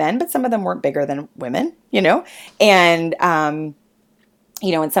that they were men, but some of them weren't bigger than women, and, and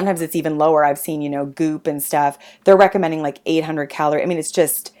sometimes it's even lower. I've seen, Goop and stuff. They're recommending like 800 calories. I mean, it's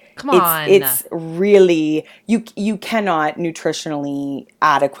just, come on. It's really, you cannot nutritionally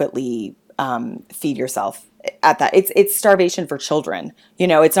adequately feed yourself at that. It's starvation for children.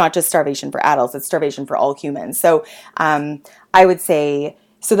 It's not just starvation for adults. It's starvation for all humans. So I would say,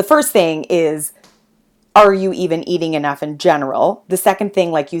 so the first thing is, are you even eating enough in general? The second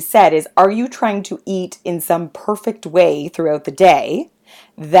thing, like you said, is, are you trying to eat in some perfect way throughout the day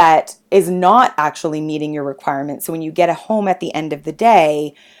that is not actually meeting your requirements? So when you get home at the end of the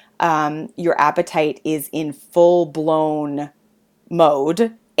day, your appetite is in full-blown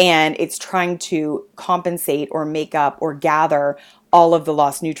mode and it's trying to compensate or make up or gather all of the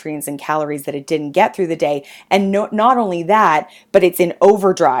lost nutrients and calories that it didn't get through the day. And not only that, but it's in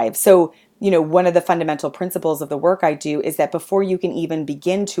overdrive. So, one of the fundamental principles of the work I do is that before you can even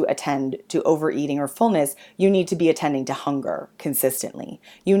begin to attend to overeating or fullness, you need to be attending to hunger consistently.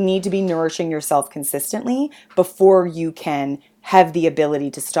 You need to be nourishing yourself consistently before you can have the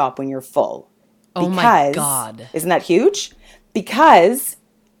ability to stop when you're full. Oh my God. Isn't that huge? Because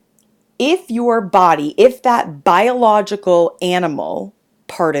if that biological animal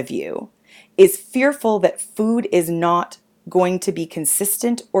part of you is fearful that food is not going to be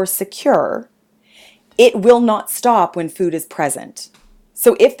consistent or secure, it will not stop when food is present.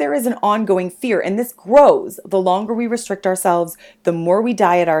 So if there is an ongoing fear, and this grows, the longer we restrict ourselves, the more we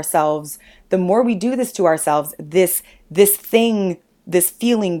diet ourselves, the more we do this to ourselves, this feeling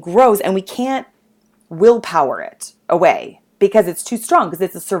grows, and we can't willpower it away because it's too strong, because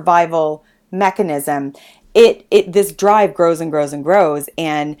it's a survival mechanism. This drive grows and grows and grows.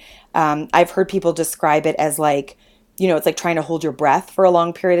 And I've heard people describe it as like, it's like trying to hold your breath for a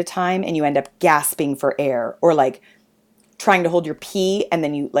long period of time and you end up gasping for air, or like trying to hold your pee and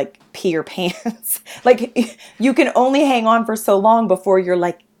then you like pee your pants. Like you can only hang on for so long before you're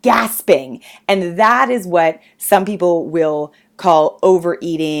like gasping. And that is what some people will call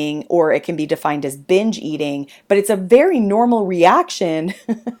overeating, or it can be defined as binge eating, but it's a very normal reaction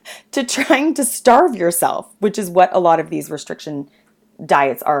to trying to starve yourself, which is what a lot of these restriction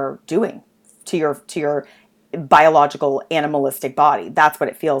diets are doing to your biological animalistic body. That's what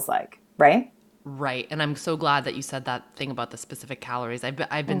it feels like, right? Right. And I'm so glad that you said that thing about the specific calories.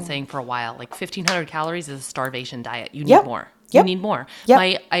 I've been saying for a while, like 1,500 calories is a starvation diet. You need more. You Yep. need more.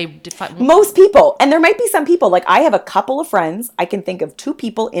 Yep. I Most people, and there might be some people, like I have a couple of friends, I can think of 2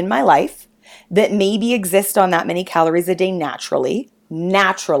 people in my life that maybe exist on that many calories a day naturally,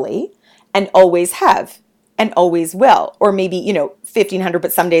 and always have and always will. Or maybe, 1,500,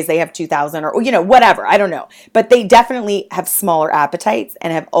 but some days they have 2,000 or, whatever. I don't know. But they definitely have smaller appetites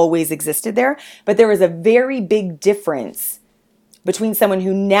and have always existed there. But there is a very big difference between someone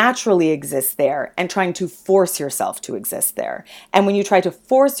who naturally exists there and trying to force yourself to exist there. And when you try to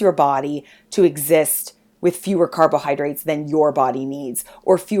force your body to exist with fewer carbohydrates than your body needs,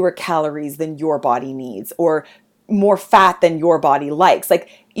 or fewer calories than your body needs, or more fat than your body likes. Like,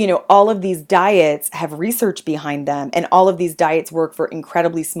 all of these diets have research behind them, and all of these diets work for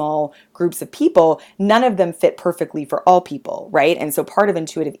incredibly small groups of people. None of them fit perfectly for all people, right? And so part of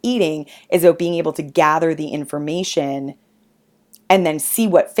intuitive eating is about being able to gather the information and then see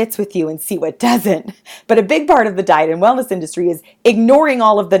what fits with you and see what doesn't. But a big part of the diet and wellness industry is ignoring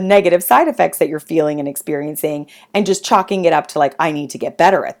all of the negative side effects that you're feeling and experiencing and just chalking it up to like, I need to get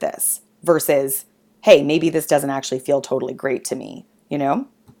better at this versus, hey, maybe this doesn't actually feel totally great to me,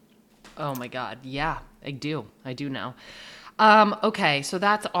 Oh my God. Yeah, I do. I do now. Okay. So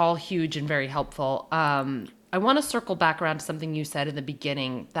that's all huge and very helpful. I want to circle back around to something you said in the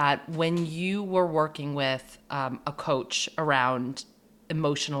beginning, that when you were working with a coach around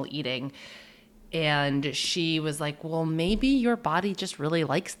emotional eating, and she was like, well, maybe your body just really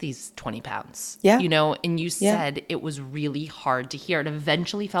likes these 20 pounds. Yeah. And you said it was really hard to hear. It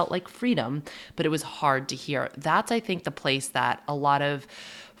eventually felt like freedom, but it was hard to hear. That's, I think, the place that a lot of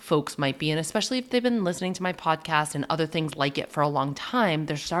folks might be in, especially if they've been listening to my podcast and other things like it for a long time.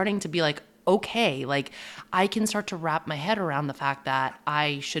 They're starting to be like, okay, like I can start to wrap my head around the fact that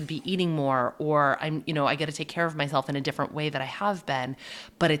I should be eating more, or I got to take care of myself in a different way that I have been,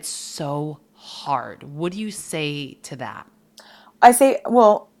 but it's so hard. What do you say to that? I say,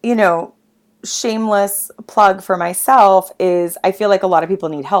 well, shameless plug for myself is I feel like a lot of people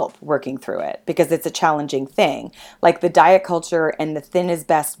need help working through it because it's a challenging thing. Like the diet culture and the thin is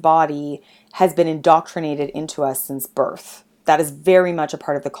best body has been indoctrinated into us since birth. That is very much a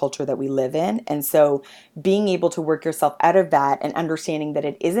part of the culture that we live in. And so being able to work yourself out of that and understanding that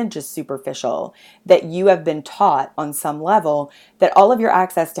it isn't just superficial, that you have been taught on some level that all of your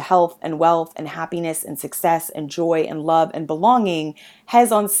access to health and wealth and happiness and success and joy and love and belonging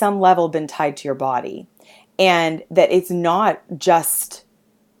has on some level been tied to your body. And that it's not just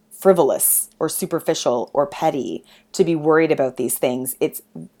frivolous or superficial or petty to be worried about these things. It's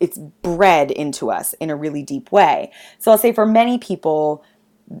bred into us in a really deep way. So I'll say for many people,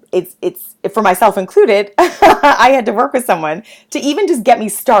 it's for myself included, I had to work with someone to even just get me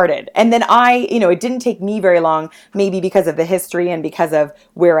started. And then it didn't take me very long, maybe because of the history and because of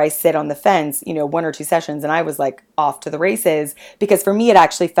where I sit on the fence, 1 or 2 sessions, and I was like off to the races, because for me, it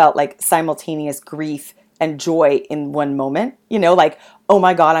actually felt like simultaneous grief and joy in one moment, like, oh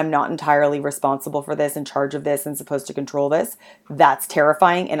my God, I'm not entirely responsible for this, in charge of this, and supposed to control this. That's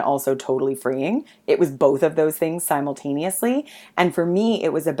terrifying and also totally freeing. It was both of those things simultaneously. And for me,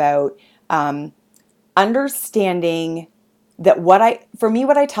 it was about understanding that what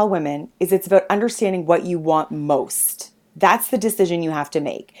I tell women is it's about understanding what you want most. That's the decision you have to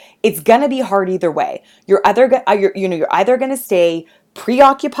make. It's going to be hard either way. You're either going to stay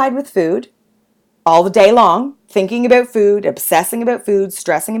preoccupied with food all the day long, thinking about food, obsessing about food,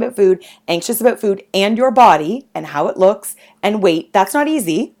 stressing about food, anxious about food and your body and how it looks and weight. That's not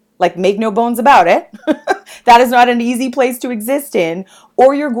easy. Like, make no bones about it. That is not an easy place to exist in.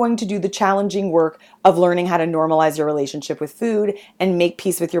 Or you're going to do the challenging work of learning how to normalize your relationship with food and make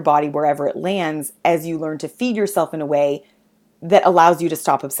peace with your body wherever it lands as you learn to feed yourself in a way that allows you to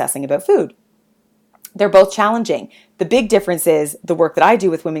stop obsessing about food. They're both challenging. The big difference is the work that I do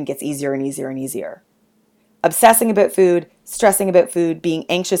with women gets easier and easier and easier. Obsessing about food, stressing about food, being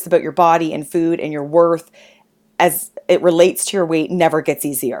anxious about your body and food and your worth as it relates to your weight never gets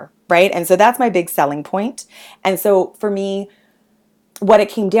easier, right? And so that's my big selling point. And so for me, what it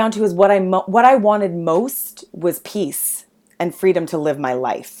came down to is what I wanted most was peace and freedom to live my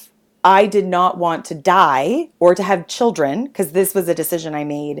life. I did not want to die or to have children, because this was a decision I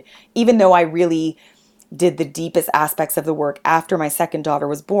made, even though I really did the deepest aspects of the work after my second daughter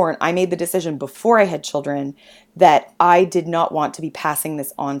was born. I made the decision before I had children that I did not want to be passing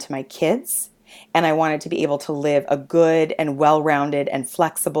this on to my kids. And I wanted to be able to live a good and well-rounded and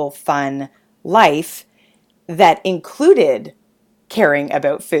flexible, fun life that included caring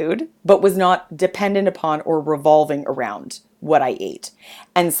about food, but was not dependent upon or revolving around what I ate.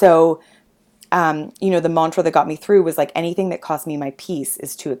 And so, the mantra that got me through was like, anything that costs me my peace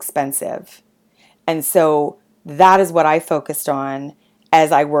is too expensive. And so that is what I focused on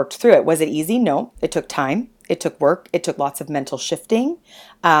as I worked through it. Was it easy? No, it took time. It took work. It took lots of mental shifting.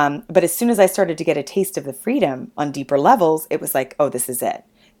 But as soon as I started to get a taste of the freedom on deeper levels, it was like, oh, this is it.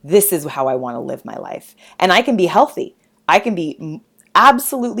 This is how I want to live my life. And I can be healthy. I can be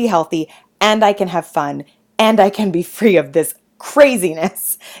absolutely healthy, and I can have fun, and I can be free of this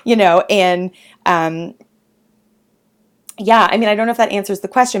craziness, and yeah, I mean, I don't know if that answers the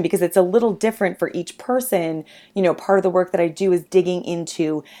question, because it's a little different for each person. Part of the work that I do is digging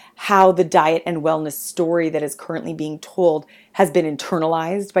into how the diet and wellness story that is currently being told has been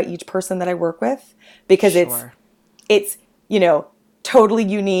internalized by each person that I work with, because Sure. it's totally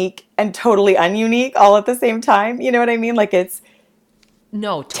unique and totally ununique all at the same time. You know what I mean? Like, it's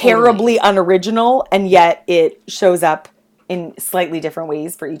No, totally. terribly unoriginal, and yet it shows up in slightly different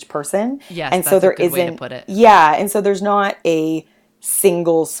ways for each person. Yes, and that's so there a good way to isn't, put it. yeah, and so there's not a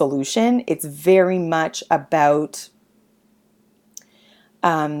single solution. It's very much about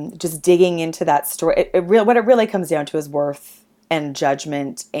just digging into that story. What it really comes down to is worth and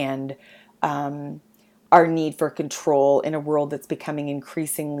judgment, and our need for control in a world that's becoming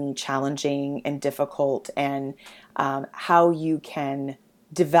increasingly challenging and difficult, and how you can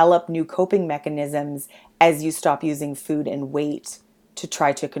develop new coping mechanisms as you stop using food and weight to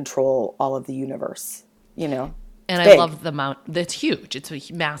try to control all of the universe. And It's I big. love the mount. It's huge.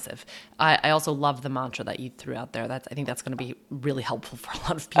 It's massive. I also love the mantra that you threw out there. I think that's going to be really helpful for a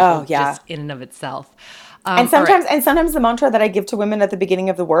lot of people, Oh, yeah. just in and of itself. And All right. sometimes the mantra that I give to women at the beginning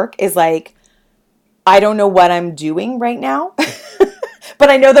of the work is like, I don't know what I'm doing right now,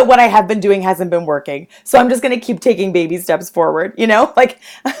 but I know that what I have been doing hasn't been working. So I'm just going to keep taking baby steps forward. Like,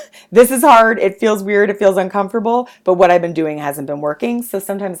 this is hard. It feels weird. It feels uncomfortable, but what I've been doing hasn't been working. So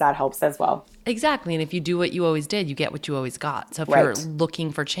sometimes that helps as well. Exactly. And if you do what you always did, you get what you always got. So if you're Right.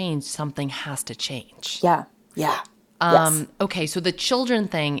 looking for change, something has to change. Yeah. Yeah. Yes. Okay, so the children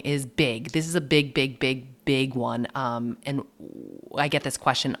thing is big. This is a big, big, big, big one. And I get this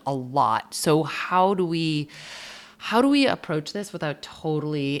question a lot. So how do we approach this without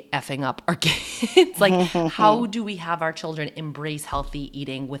totally effing up our kids? Like, how do we have our children embrace healthy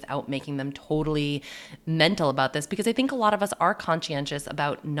eating without making them totally mental about this? Because I think a lot of us are conscientious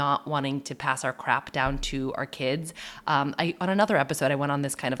about not wanting to pass our crap down to our kids. On another episode, I went on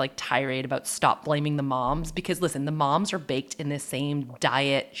this kind of like tirade about stop blaming the moms, because listen, the moms are baked in this same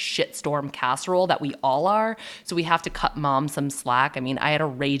diet shitstorm casserole that we all are. So we have to cut mom some slack. I mean, I had a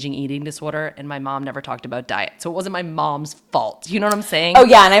raging eating disorder, and my mom never talked about diet. So it wasn't my mom's fault. You know what I'm saying? Oh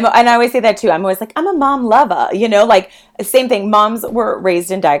yeah, and I always say that too. I'm always like, I'm a mom lover, like same thing. Moms were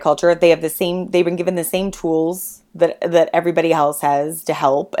raised in diet culture. They've been given the same tools that everybody else has to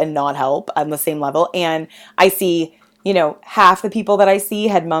help and not help on the same level. And I see, half the people that I see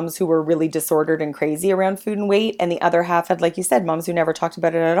had moms who were really disordered and crazy around food and weight, and the other half had, like you said, moms who never talked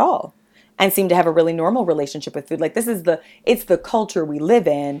about it at all and seem to have a really normal relationship with food. Like, it's the culture we live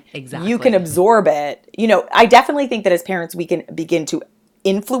in. Exactly. You can absorb it. I definitely think that as parents, we can begin to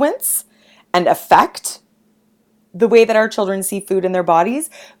influence and affect the way that our children see food in their bodies.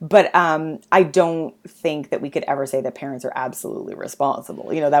 But I don't think that we could ever say that parents are absolutely responsible.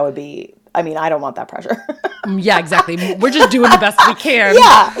 That would be, I don't want that pressure. Yeah, exactly. We're just doing the best we can.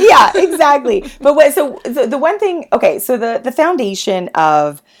 Yeah, exactly. But so the one thing, okay, so the foundation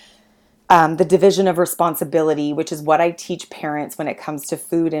of the division of responsibility, which is what I teach parents when it comes to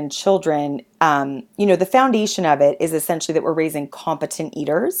food and children, the foundation of it is essentially that we're raising competent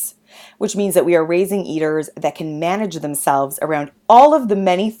eaters, which means that we are raising eaters that can manage themselves around all of the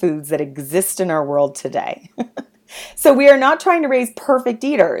many foods that exist in our world today. So we are not trying to raise perfect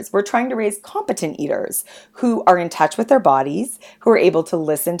eaters. We're trying to raise competent eaters who are in touch with their bodies, who are able to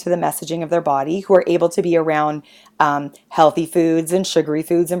listen to the messaging of their body, who are able to be around healthy foods and sugary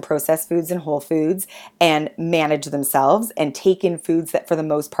foods and processed foods and whole foods, and manage themselves and take in foods that for the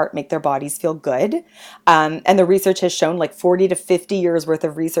most part make their bodies feel good. And the research has shown, like 40 to 50 years worth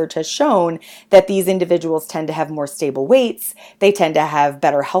of research has shown that these individuals tend to have more stable weights. They tend to have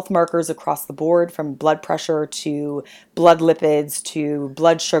better health markers across the board, from blood pressure to blood lipids to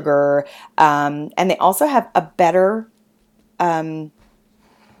blood sugar. And they also have a better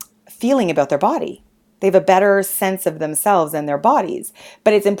feeling about their body. They have a better sense of themselves and their bodies.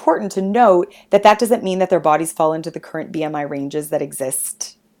 But it's important to note that that doesn't mean that their bodies fall into the current BMI ranges that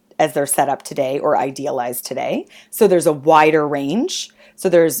exist as they're set up today or idealized today. So there's a wider range. So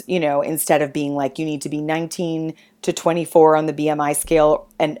there's, instead of being like you need to be 19 to 24 on the BMI scale,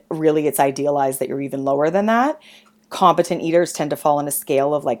 and really it's idealized that you're even lower than that. Competent eaters tend to fall on a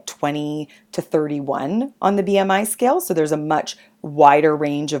scale of like 20 to 31 on the BMI scale. So there's a much wider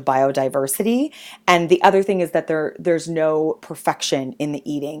range of biodiversity. And the other thing is that there's no perfection in the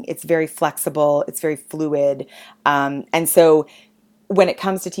eating. It's very flexible. It's very fluid. And so when it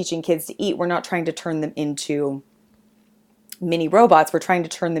comes to teaching kids to eat, we're not trying to turn them into mini robots. We're trying to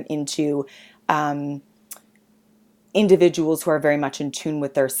turn them into individuals who are very much in tune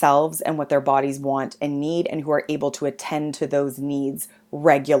with themselves and what their bodies want and need, and who are able to attend to those needs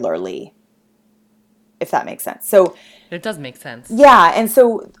regularly, if that makes sense. So it does make sense. Yeah. And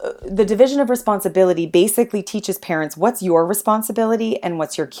so the division of responsibility basically teaches parents what's your responsibility and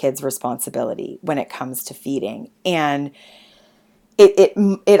what's your kid's responsibility when it comes to feeding. And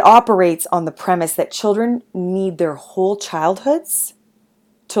it operates on the premise that children need their whole childhoods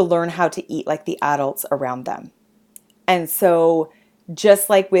to learn how to eat like the adults around them. And so just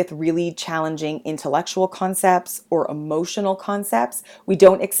like with really challenging intellectual concepts or emotional concepts, we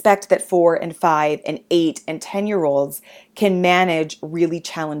don't expect that 4 and 5 and 8 and 10-year-olds can manage really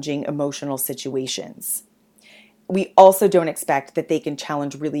challenging emotional situations. We also don't expect that they can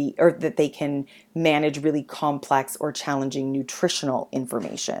that they can manage really complex or challenging nutritional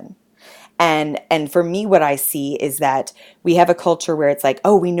information. And for me, what I see is that we have a culture where it's like,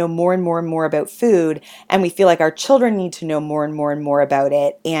 oh, we know more and more and more about food, and we feel like our children need to know more and more and more about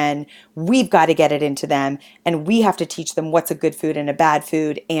it, and we've got to get it into them, and we have to teach them what's a good food and a bad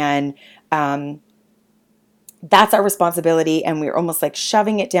food, and that's our responsibility, and we're almost like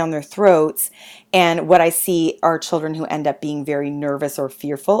shoving it down their throats. And what I see are children who end up being very nervous or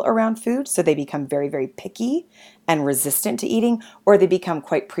fearful around food, so they become very, very picky and resistant to eating, or they become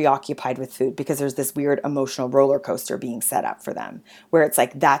quite preoccupied with food because there's this weird emotional roller coaster being set up for them, where it's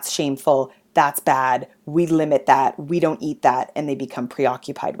like, that's shameful, that's bad, we limit that, we don't eat that, and they become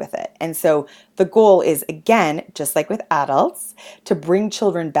preoccupied with it. And so the goal is, again, just like with adults, to bring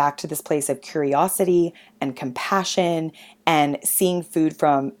children back to this place of curiosity and compassion and seeing food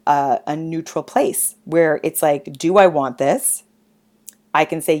from a neutral place where it's like, do I want this? I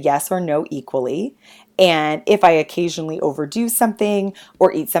can say yes or no equally. And if I occasionally overdo something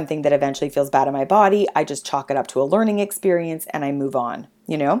or eat something that eventually feels bad in my body, I just chalk it up to a learning experience and I move on,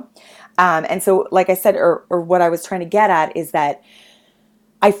 And so, like I said, or what I was trying to get at is that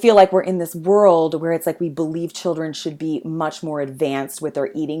I feel like we're in this world where it's like we believe children should be much more advanced with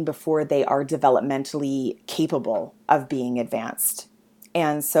their eating before they are developmentally capable of being advanced.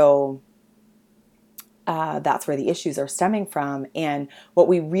 And so that's where the issues are stemming from. And what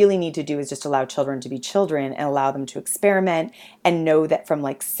we really need to do is just allow children to be children and allow them to experiment, and know that from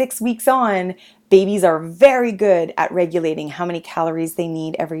like 6 weeks on, babies are very good at regulating how many calories they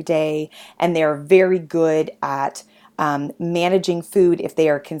need every day. And they are very good at managing food if they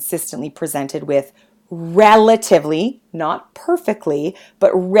are consistently presented with relatively, not perfectly,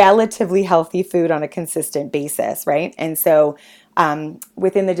 but relatively healthy food on a consistent basis, right? And so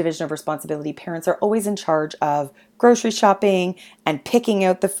within the division of responsibility, parents are always in charge of grocery shopping and picking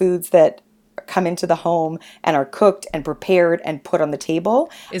out the foods that come into the home and are cooked and prepared and put on the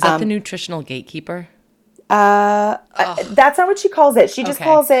table. Is that the nutritional gatekeeper? That's not what she calls it. She just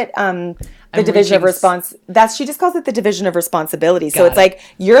calls it the division of response. She just calls it the division of responsibility. So it's like,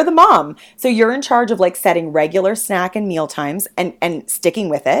 you're the mom. So you're in charge of like setting regular snack and meal times and sticking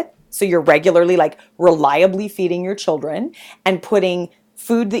with it. So you're regularly like reliably feeding your children and putting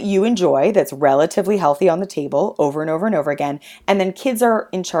food that you enjoy that's relatively healthy on the table over and over and over again. And then kids are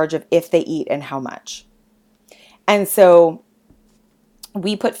in charge of if they eat and how much. And so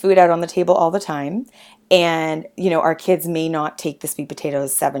we put food out on the table all the time. And, our kids may not take the sweet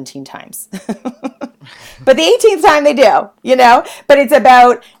potatoes 17 times. But the 18th time they do, But it's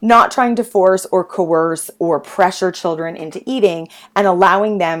about not trying to force or coerce or pressure children into eating and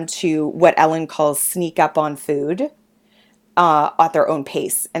allowing them to, what Ellen calls, sneak up on food at their own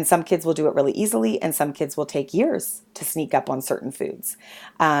pace. And some kids will do it really easily, and some kids will take years to sneak up on certain foods.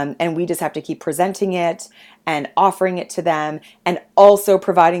 And we just have to keep presenting it and offering it to them, and also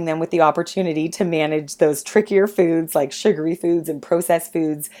providing them with the opportunity to manage those trickier foods like sugary foods and processed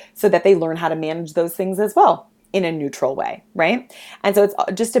foods, so that they learn how to manage those things as well in a neutral way, right? And so it's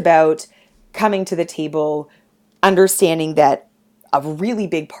just about coming to the table, understanding that a really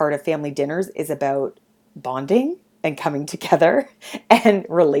big part of family dinners is about bonding and coming together and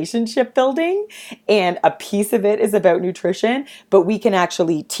relationship building. And a piece of it is about nutrition, but we can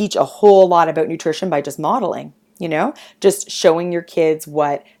actually teach a whole lot about nutrition by just modeling, just showing your kids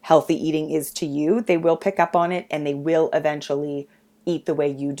what healthy eating is to you. They will pick up on it, and they will eventually eat the way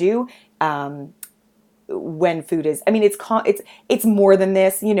you do. When food is, it's more than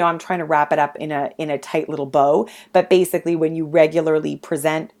this, I'm trying to wrap it up in a tight little bow, but basically when you regularly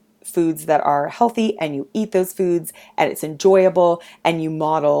present foods that are healthy and you eat those foods and it's enjoyable, and you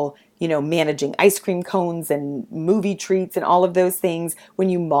model, managing ice cream cones and movie treats and all of those things, when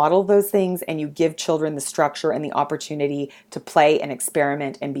you model those things and you give children the structure and the opportunity to play and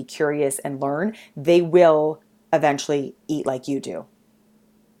experiment and be curious and learn, they will eventually eat like you do.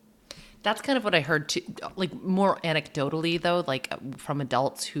 That's kind of what I heard too, like more anecdotally though, like from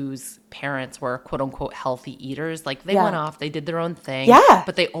adults whose parents were quote unquote healthy eaters. Like they went off, they did their own thing,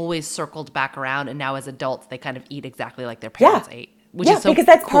 but they always circled back around. And now as adults, they kind of eat exactly like their parents ate, which is so because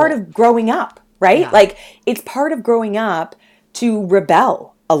that's cool. part of growing up, right? Yeah. Like it's part of growing up to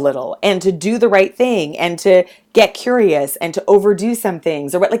rebel a little and to do the right thing and to get curious and to overdo some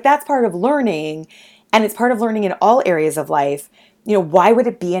things, or like that's part of learning. And it's part of learning in all areas of life. Why would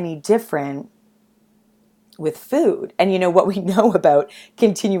it be any different with food? And what we know about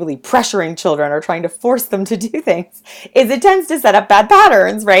continually pressuring children or trying to force them to do things is it tends to set up bad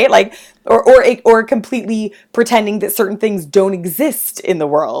patterns, right? Like, or completely pretending that certain things don't exist in the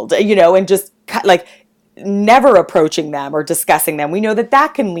world, and just like never approaching them or discussing them. We know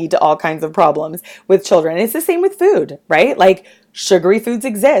that can lead to all kinds of problems with children. And it's the same with food, right? Like sugary foods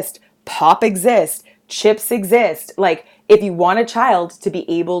exist, pop exists, chips exist. Like if you want a child to be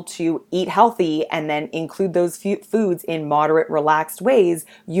able to eat healthy and then include those foods in moderate, relaxed ways,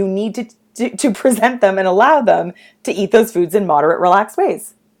 you need to present them and allow them to eat those foods in moderate, relaxed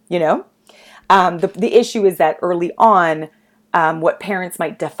ways. The issue is that early on, what parents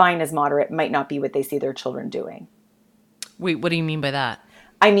might define as moderate might not be what they see their children doing. Wait, what do you mean by that?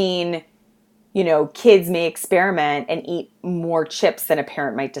 I mean, kids may experiment and eat more chips than a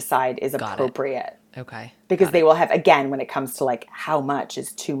parent might decide is appropriate. Okay. Because they will have, again, when it comes to like how much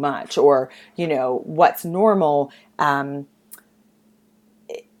is too much, or, what's normal,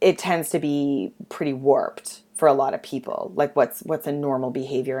 it tends to be pretty warped for a lot of people, like what's a normal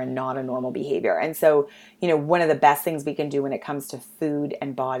behavior and not a normal behavior. And so, one of the best things we can do when it comes to food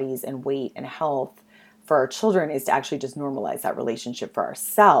and bodies and weight and health for our children is to actually just normalize that relationship for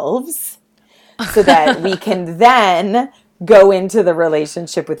ourselves so that we can then go into the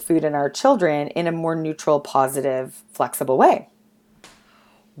relationship with food and our children in a more neutral, positive, flexible way.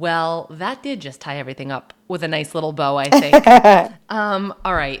 Well, that did just tie everything up with a nice little bow, I think.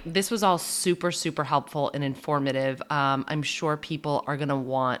 All right. This was all super, super helpful and informative. I'm sure people are going to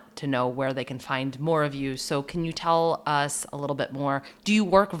want to know where they can find more of you. So can you tell us a little bit more? Do you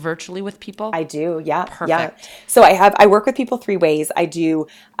work virtually with people? I do. Yeah. Perfect. Yeah. So I work with people 3 ways. I do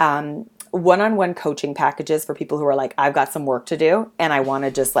one-on-one coaching packages for people who are like, I've got some work to do and I want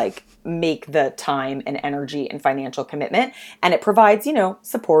to just like make the time and energy and financial commitment. And it provides,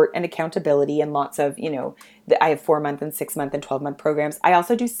 support and accountability and lots of, I have 4-month and 6-month and 12-month programs. I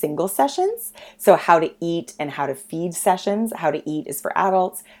also do single sessions. So how to eat and how to feed sessions. How to eat is for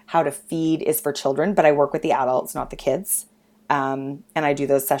adults. How to feed is for children, but I work with the adults, not the kids. And I do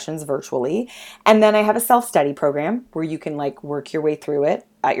those sessions virtually. And then I have a self-study program where you can like work your way through it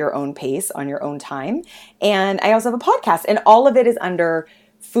at your own pace on your own time. And I also have a podcast, and all of it is under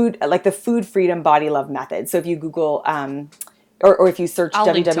food, like the Food Freedom Body Love Method. So if you Google, or if you search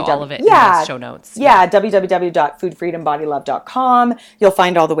I'll link to all of it in the show notes. Yeah, www.foodfreedombodylove.com. You'll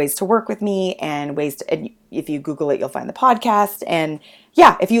find all the ways to work with me and and if you Google it, you'll find the podcast. And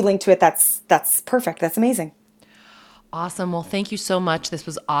yeah, if you link to it, that's perfect. That's amazing. Awesome. Well, thank you so much. This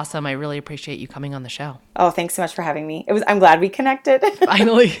was awesome. I really appreciate you coming on the show. Oh, thanks so much for having me. I'm glad we connected.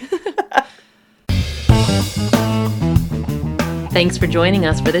 Finally. Thanks for joining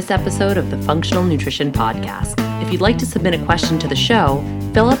us for this episode of the Functional Nutrition Podcast. If you'd like to submit a question to the show,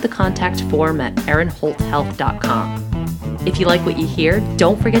 fill out the contact form at erinholthealth.com. If you like what you hear,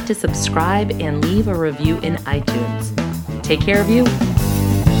 don't forget to subscribe and leave a review in iTunes. Take care of you